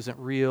 no, this isn't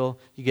real.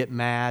 You get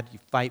mad, you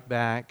fight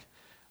back,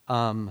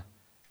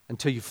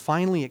 until you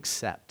finally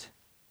accept.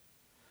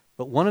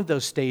 But one of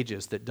those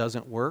stages that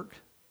doesn't work,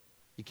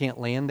 you can't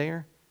land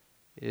there,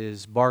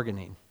 is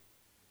bargaining,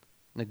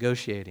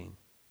 negotiating.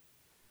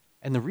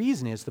 And the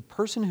reason is the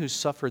person who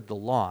suffered the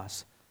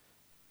loss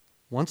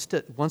wants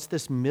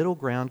this middle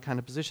ground kind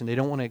of position. They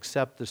don't want to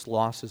accept this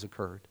loss has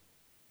occurred.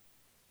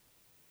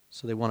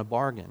 So they want to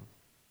bargain.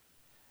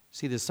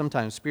 See this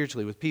sometimes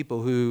spiritually with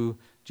people who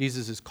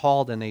Jesus has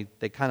called and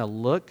they kind of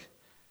look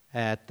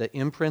at the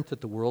imprint that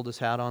the world has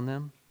had on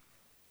them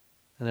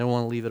and they don't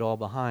want to leave it all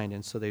behind,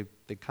 and so they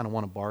kind of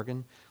want to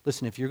bargain.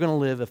 Listen, if you're going to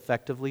live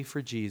effectively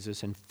for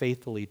Jesus and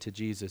faithfully to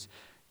Jesus,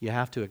 you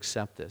have to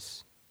accept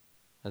this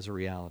as a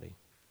reality.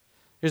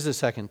 Here's the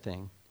second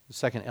thing, the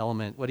second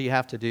element. What do you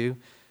have to do?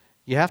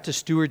 You have to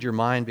steward your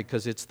mind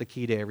because it's the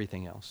key to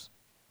everything else.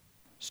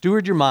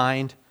 Steward your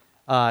mind.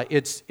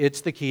 It's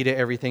the key to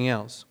everything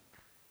else.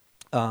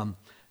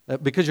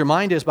 Because your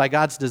mind is, by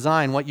God's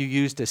design, what you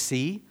use to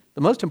see,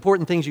 The most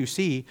important things you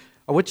see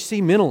are what you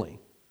see mentally,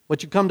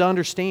 what you come to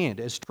understand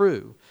as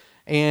true,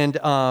 and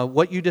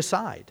what you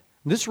decide.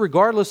 This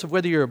regardless of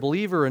whether you're a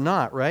believer or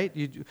not, right?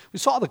 We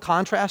saw the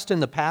contrast in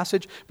the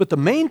passage, but the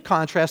main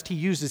contrast he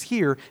uses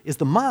here is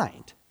the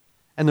mind.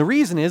 And the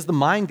reason is the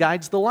mind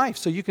guides the life.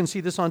 So you can see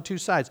this on two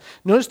sides.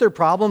 Notice their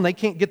problem, they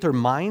can't get their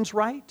minds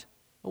right.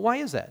 Well, why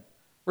is that?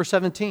 Verse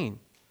 17,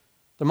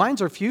 their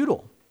minds are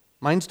futile.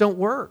 Minds don't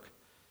work.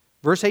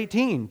 Verse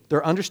 18,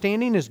 their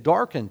understanding is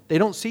darkened. They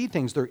don't see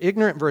things. They're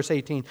ignorant, verse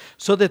 18,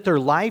 so that their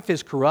life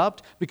is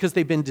corrupt because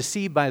they've been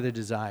deceived by their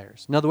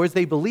desires. In other words,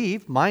 they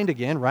believe, mind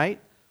again,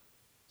 right?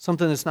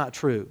 Something that's not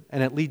true,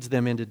 and it leads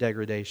them into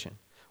degradation.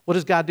 What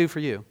does God do for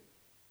you?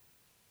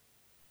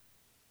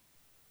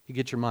 He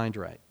gets your mind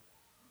right.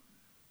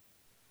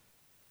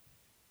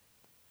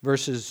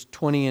 Verses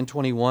 20 and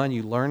 21,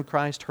 you learned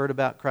Christ, heard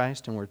about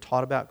Christ, and were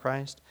taught about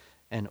Christ,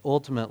 and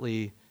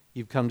ultimately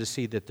you've come to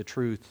see that the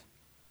truth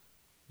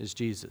is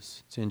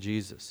Jesus. It's in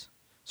Jesus.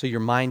 So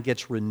your mind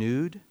gets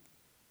renewed,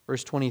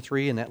 verse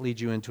 23, and that leads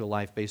you into a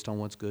life based on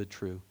what's good,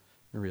 true,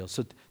 and real.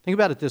 So think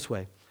about it this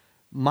way.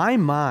 My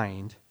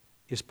mind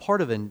is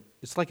part of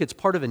it's like it's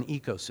part of an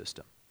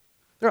ecosystem.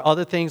 There are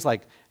other things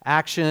like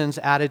actions,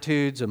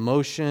 attitudes,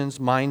 emotions,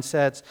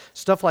 mindsets,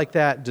 stuff like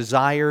that,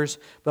 desires,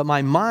 but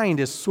my mind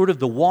is sort of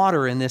the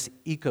water in this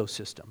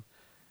ecosystem.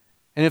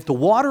 And if the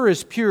water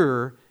is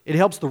pure, it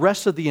helps the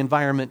rest of the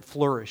environment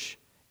flourish.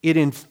 It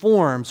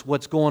informs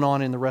what's going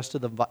on in the rest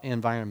of the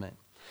environment.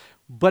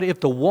 But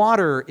if the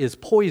water is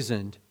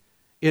poisoned,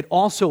 it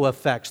also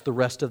affects the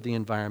rest of the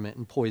environment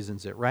and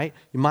poisons it, right?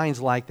 Your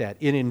mind's like that.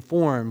 It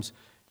informs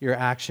your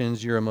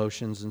actions, your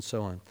emotions, and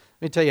so on.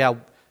 Let me tell you how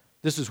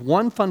this is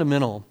one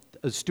fundamental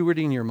of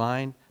stewarding your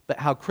mind, but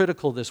how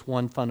critical this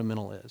one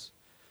fundamental is.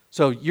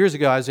 So years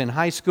ago, I was in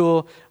high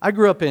school. I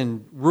grew up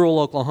in rural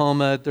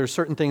Oklahoma. There are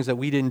certain things that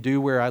we didn't do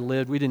where I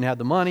lived. We didn't have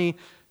the money,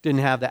 didn't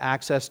have the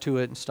access to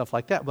it and stuff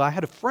like that. But I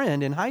had a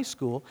friend in high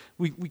school.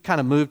 We kind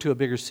of moved to a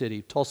bigger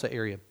city, Tulsa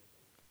area.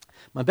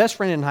 My best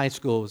friend in high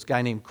school was a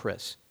guy named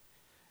Chris.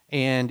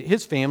 And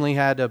his family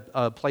had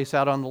a place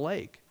out on the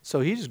lake. So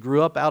he just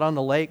grew up out on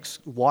the lakes,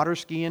 water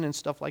skiing and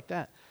stuff like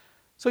that.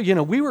 So,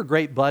 we were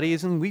great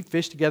buddies, and we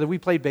fished together. We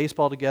played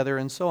baseball together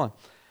and so on.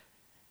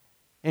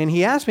 And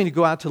he asked me to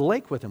go out to the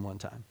lake with him one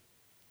time.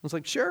 I was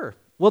like, sure.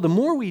 Well, the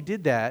more we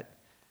did that,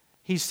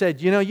 he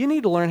said, you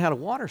need to learn how to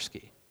water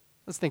ski. I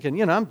was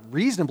thinking, I'm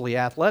reasonably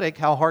athletic.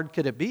 How hard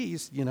could it be?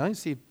 You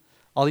see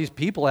all these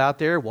people out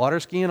there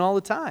water skiing all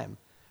the time,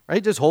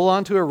 right? Just hold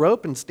on to a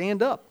rope and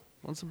stand up.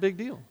 What's the big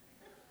deal?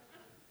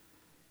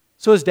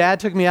 So his dad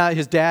took me out,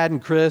 his dad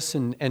and Chris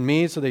and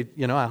me, so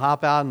I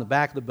hop out in the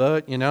back of the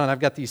boat, and I've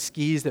got these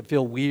skis that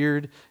feel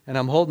weird, and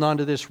I'm holding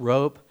onto this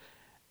rope,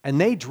 and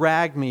they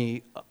dragged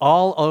me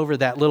all over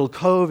that little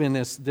cove in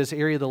this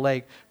area of the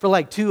lake for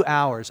like 2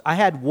 hours. I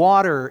had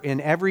water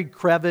in every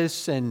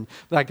crevice, and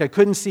I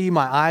couldn't see,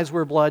 my eyes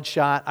were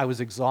bloodshot, I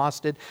was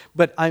exhausted,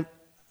 but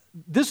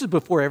this is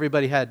before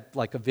everybody had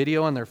like a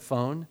video on their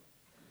phone,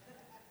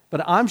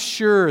 but I'm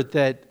sure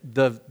that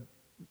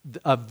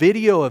a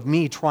video of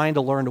me trying to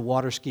learn to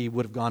water ski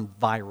would have gone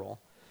viral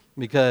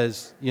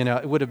because,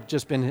 it would have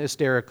just been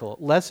hysterical.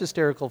 Less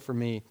hysterical for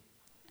me.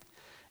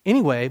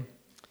 Anyway,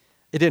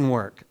 it didn't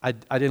work. I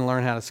didn't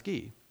learn how to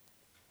ski.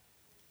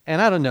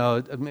 And I don't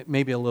know,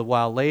 maybe a little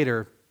while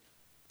later,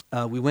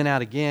 we went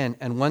out again,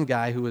 and one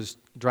guy who was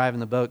driving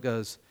the boat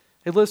goes,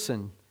 hey,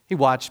 listen. He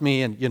watched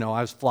me, and,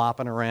 I was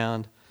flopping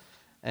around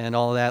and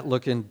all that,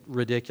 looking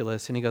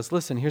ridiculous. And he goes,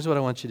 listen, here's what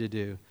I want you to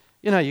do.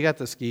 You got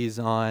the skis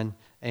on,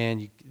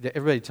 and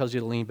everybody tells you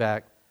to lean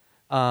back.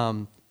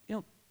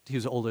 He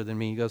was older than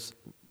me. He goes,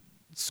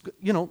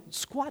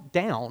 squat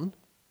down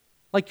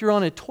like you're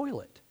on a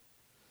toilet.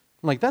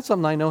 I'm like, that's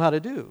something I know how to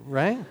do,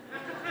 right?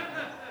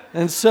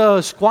 And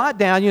so squat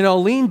down,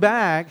 lean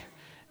back,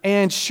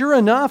 and sure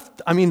enough,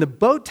 the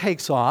boat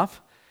takes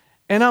off,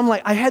 and I'm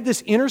like, I had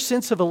this inner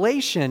sense of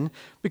elation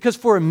because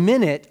for a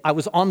minute I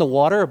was on the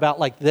water about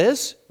like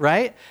this,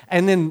 right?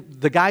 And then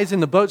the guys in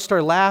the boat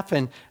started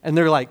laughing, and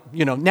they're like,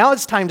 now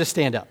it's time to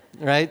stand up,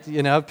 right?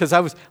 Because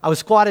I was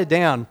squatted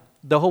down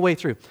the whole way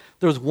through.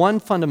 There was one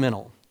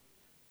fundamental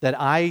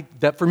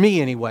that for me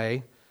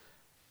anyway,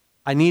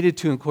 I needed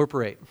to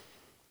incorporate,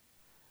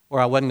 or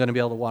I wasn't going to be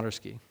able to water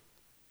ski.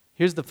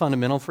 Here's the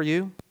fundamental for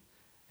you,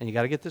 and you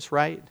got to get this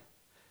right.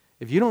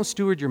 If you don't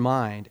steward your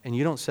mind and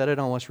you don't set it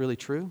on what's really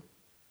true,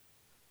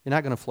 you're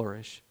not going to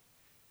flourish.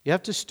 You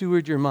have to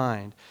steward your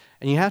mind.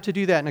 And you have to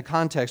do that in a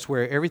context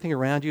where everything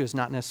around you is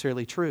not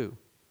necessarily true.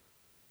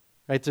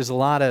 Right? There's a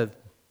lot of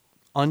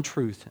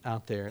untruth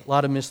out there, a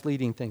lot of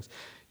misleading things.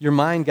 Your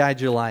mind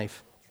guides your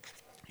life.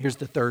 Here's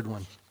the third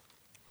one.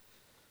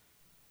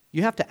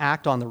 You have to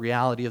act on the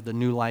reality of the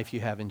new life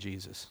you have in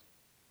Jesus.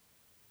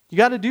 You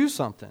got to do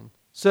something.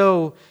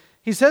 So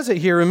he says it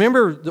here.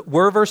 Remember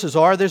where verses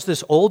are? There's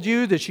this old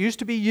you, this used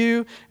to be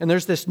you, and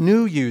there's this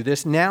new you,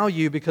 this now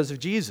you because of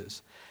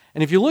Jesus.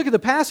 And if you look at the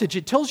passage,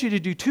 it tells you to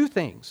do two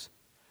things.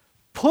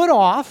 Put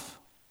off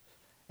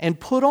and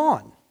put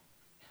on.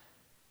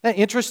 Isn't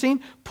that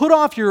interesting? Put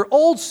off your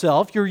old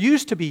self, your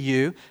used to be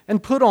you,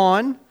 and put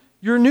on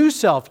your new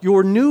self,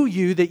 your new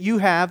you that you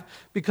have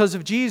because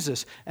of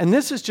Jesus. And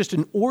this is just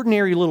an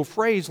ordinary little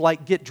phrase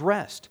like get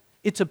dressed.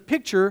 It's a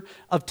picture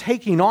of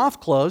taking off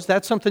clothes.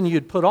 That's something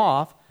you'd put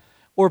off,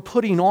 or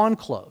putting on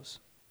clothes.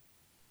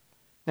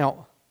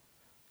 Now,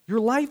 your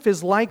life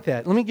is like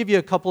that. Let me give you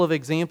a couple of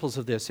examples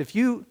of this. If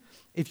you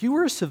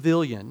were a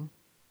civilian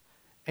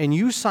and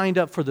you signed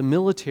up for the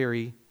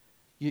military,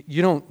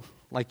 you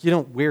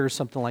don't wear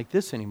something like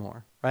this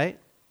anymore, right?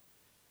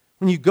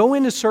 When you go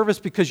into service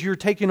because you're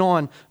taking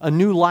on a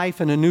new life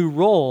and a new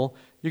role,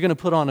 you're going to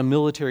put on a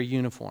military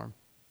uniform.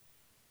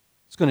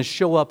 It's going to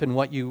show up in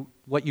what you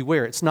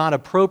wear. It's not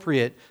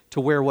appropriate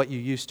to wear what you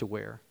used to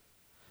wear.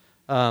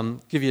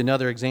 Give you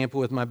another example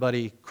with my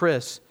buddy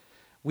Chris.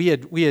 We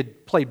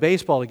had played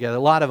baseball together.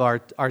 A lot of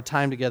our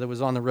time together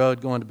was on the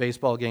road going to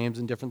baseball games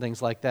and different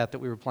things like that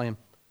we were playing.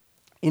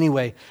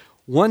 Anyway,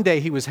 one day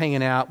he was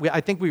hanging out.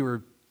 I think we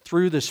were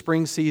through the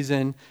spring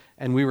season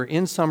and we were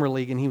in summer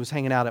league and he was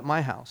hanging out at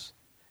my house.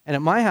 And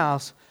at my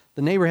house,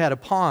 the neighbor had a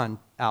pond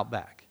out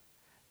back.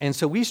 And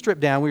so we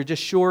stripped down. We were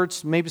just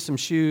shorts, maybe some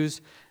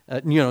shoes,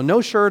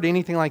 no shirt,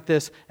 anything like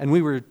this. And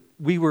we were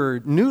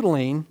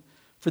noodling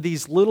for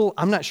these little,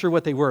 I'm not sure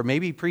what they were,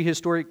 maybe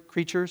prehistoric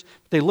creatures.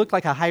 But they looked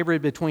like a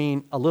hybrid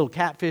between a little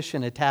catfish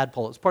and a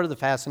tadpole. It's part of the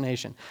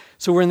fascination.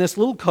 So we're in this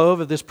little cove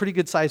of this pretty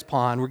good-sized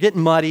pond. We're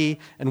getting muddy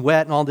and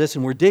wet and all this,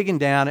 and we're digging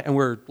down, and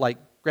we're like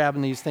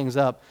grabbing these things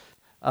up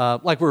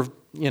like we're,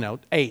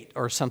 8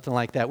 or something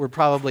like that. We're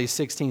probably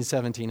 16,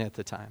 17 at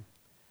the time.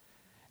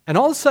 And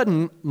all of a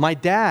sudden, my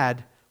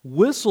dad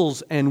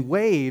whistles and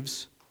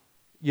waves,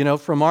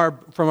 from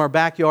our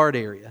backyard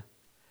area.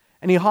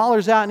 And he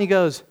hollers out and he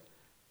goes,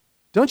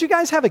 "Don't you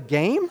guys have a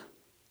game?"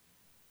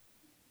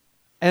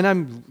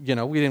 And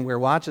we didn't wear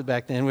watches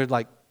back then. We were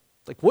like,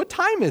 what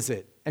time is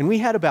it? And we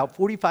had about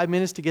 45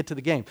 minutes to get to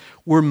the game.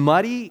 We're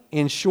muddy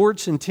in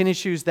shorts and tennis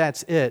shoes,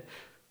 that's it.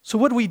 So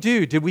what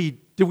do? Did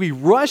we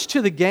rush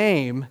to the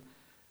game,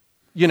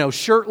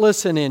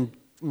 shirtless and in,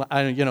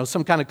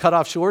 some kind of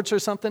cut-off shorts or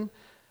something?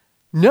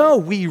 No,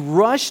 we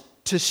rushed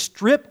to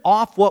strip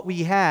off what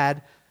we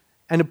had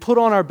and to put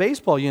on our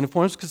baseball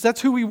uniforms because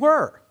that's who we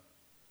were.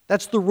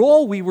 That's the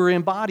role we were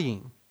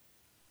embodying.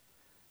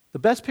 The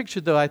best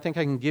picture, though, I think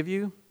I can give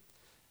you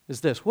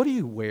is this. What do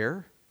you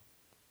wear?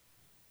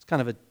 It's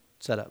kind of a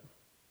setup.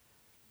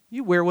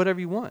 You wear whatever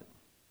you want.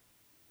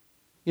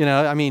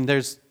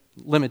 There's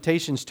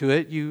limitations to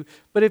it.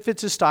 But if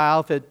it's a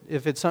style,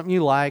 if it's something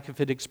you like, if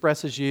it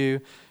expresses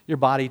you, your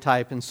body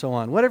type, and so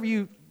on, whatever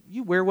you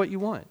wear what you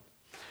want.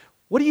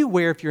 What do you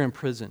wear if you're in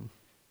prison?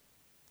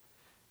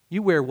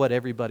 You wear what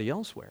everybody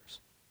else wears.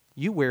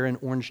 You wear an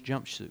orange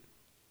jumpsuit.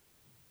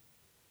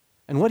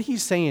 And what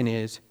he's saying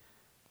is,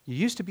 you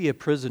used to be a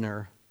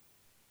prisoner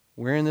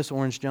wearing this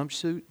orange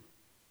jumpsuit,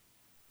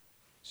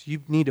 so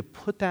you need to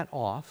put that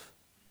off,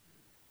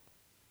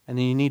 and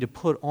then you need to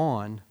put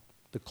on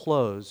the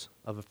clothes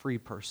of a free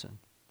person.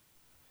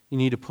 You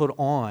need to put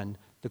on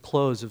the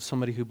clothes of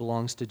somebody who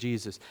belongs to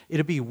Jesus.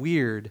 It'd be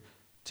weird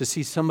to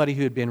see somebody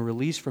who had been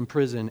released from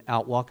prison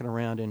out walking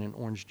around in an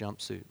orange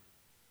jumpsuit,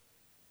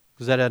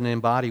 because that doesn't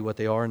embody what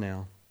they are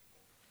now.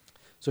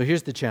 So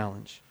here's the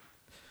challenge.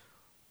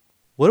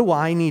 What do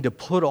I need to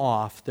put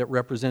off that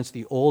represents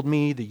the old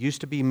me, the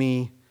used to be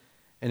me?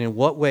 And in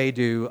what way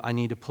do I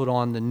need to put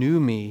on the new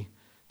me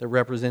that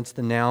represents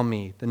the now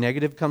me? The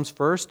negative comes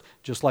first,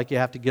 just like you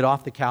have to get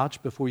off the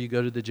couch before you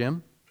go to the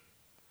gym.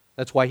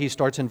 That's why he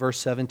starts in verse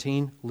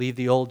 17, leave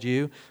the old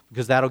you,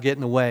 because that'll get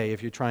in the way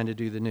if you're trying to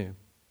do the new.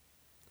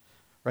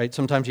 Right?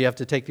 Sometimes you have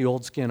to take the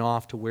old skin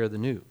off to wear the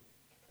new.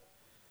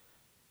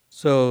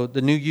 So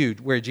the new you,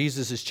 where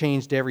Jesus has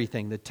changed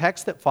everything. The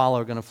texts that follow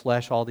are going to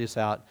flesh all this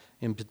out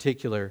in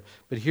particular.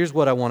 But here's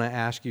what I want to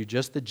ask you,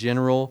 just the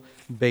general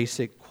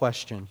basic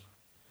question.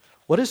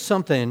 What is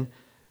something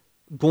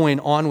going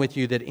on with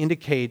you that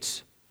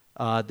indicates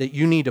that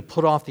you need to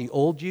put off the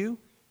old you?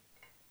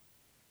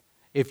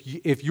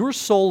 If your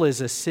soul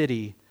is a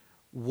city,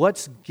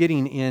 what's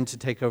getting in to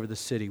take over the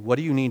city? What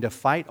do you need to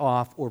fight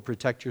off or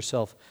protect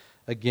yourself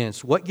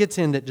against? What gets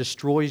in that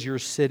destroys your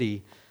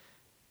city?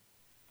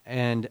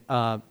 And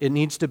it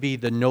needs to be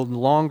the no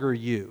longer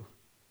you.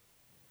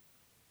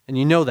 And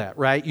you know that,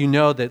 right? You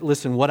know that,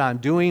 listen, what I'm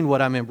doing,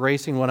 what I'm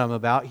embracing, what I'm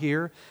about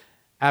here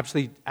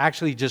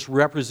actually just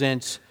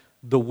represents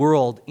the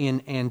world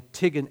in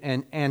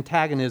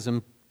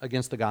antagonism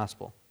against the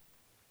gospel.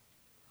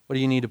 What do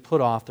you need to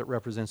put off that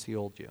represents the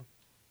old you?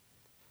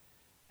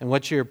 And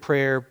what's your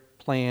prayer,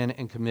 plan,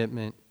 and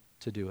commitment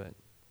to do it?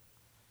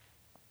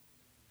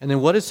 And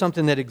then what is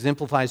something that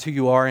exemplifies who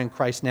you are in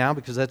Christ now?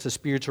 Because that's a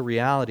spiritual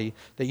reality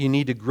that you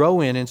need to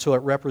grow in, and so it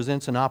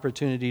represents an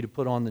opportunity to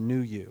put on the new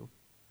you.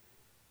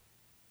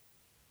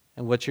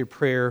 And what's your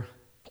prayer,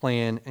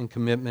 plan, and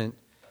commitment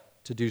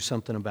to do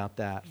something about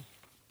that?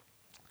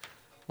 I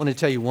want to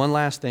tell you one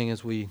last thing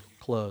as we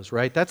close,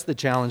 right? That's the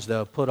challenge,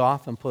 though. Put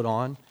off and put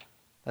on.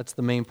 That's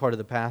the main part of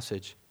the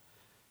passage.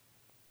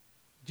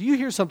 Do you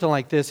hear something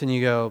like this and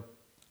you go,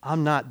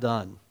 I'm not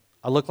done.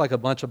 I look like a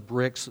bunch of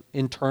bricks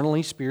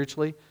internally,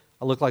 spiritually.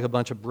 I look like a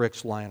bunch of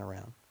bricks lying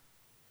around.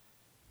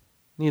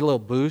 Need a little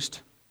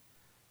boost?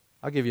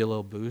 I'll give you a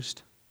little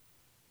boost.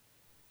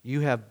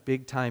 You have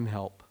big time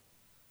help.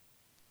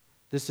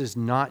 This is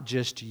not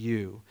just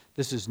you.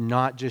 This is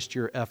not just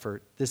your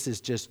effort. This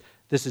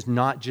is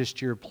not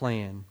just your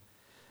plan.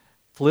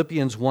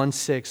 Philippians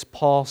 1:6,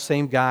 Paul,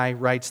 same guy,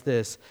 writes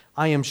this,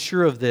 I am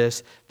sure of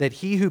this, that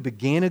he who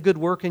began a good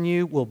work in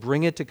you will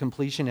bring it to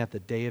completion at the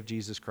day of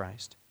Jesus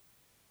Christ.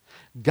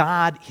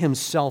 God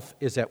himself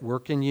is at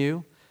work in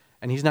you,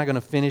 and he's not going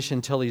to finish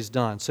until he's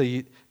done. So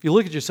if you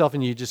look at yourself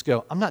and you just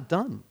go, I'm not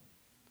done.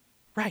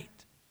 Right.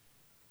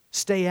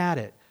 Stay at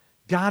it.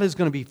 God is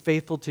going to be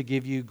faithful to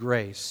give you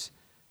grace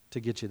to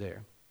get you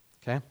there.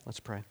 Okay, let's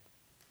pray.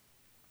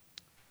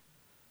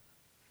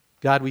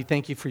 God, we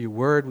thank you for your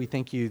word. We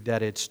thank you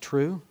that it's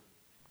true.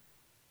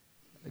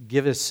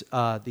 Give us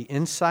the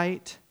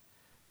insight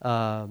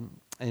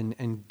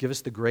and give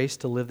us the grace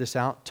to live this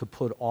out, to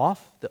put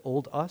off the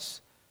old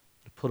us,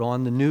 to put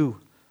on the new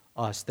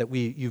us that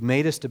you've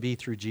made us to be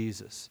through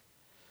Jesus.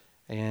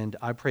 And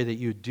I pray that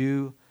you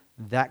do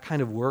that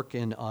kind of work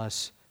in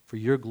us for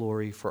your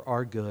glory, for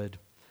our good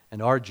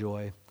and our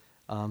joy,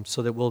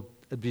 so that we'll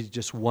be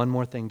just one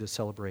more thing to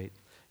celebrate.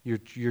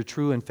 You're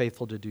true and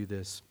faithful to do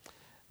this.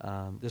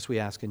 This we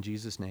ask in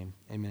Jesus' name.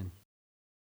 Amen.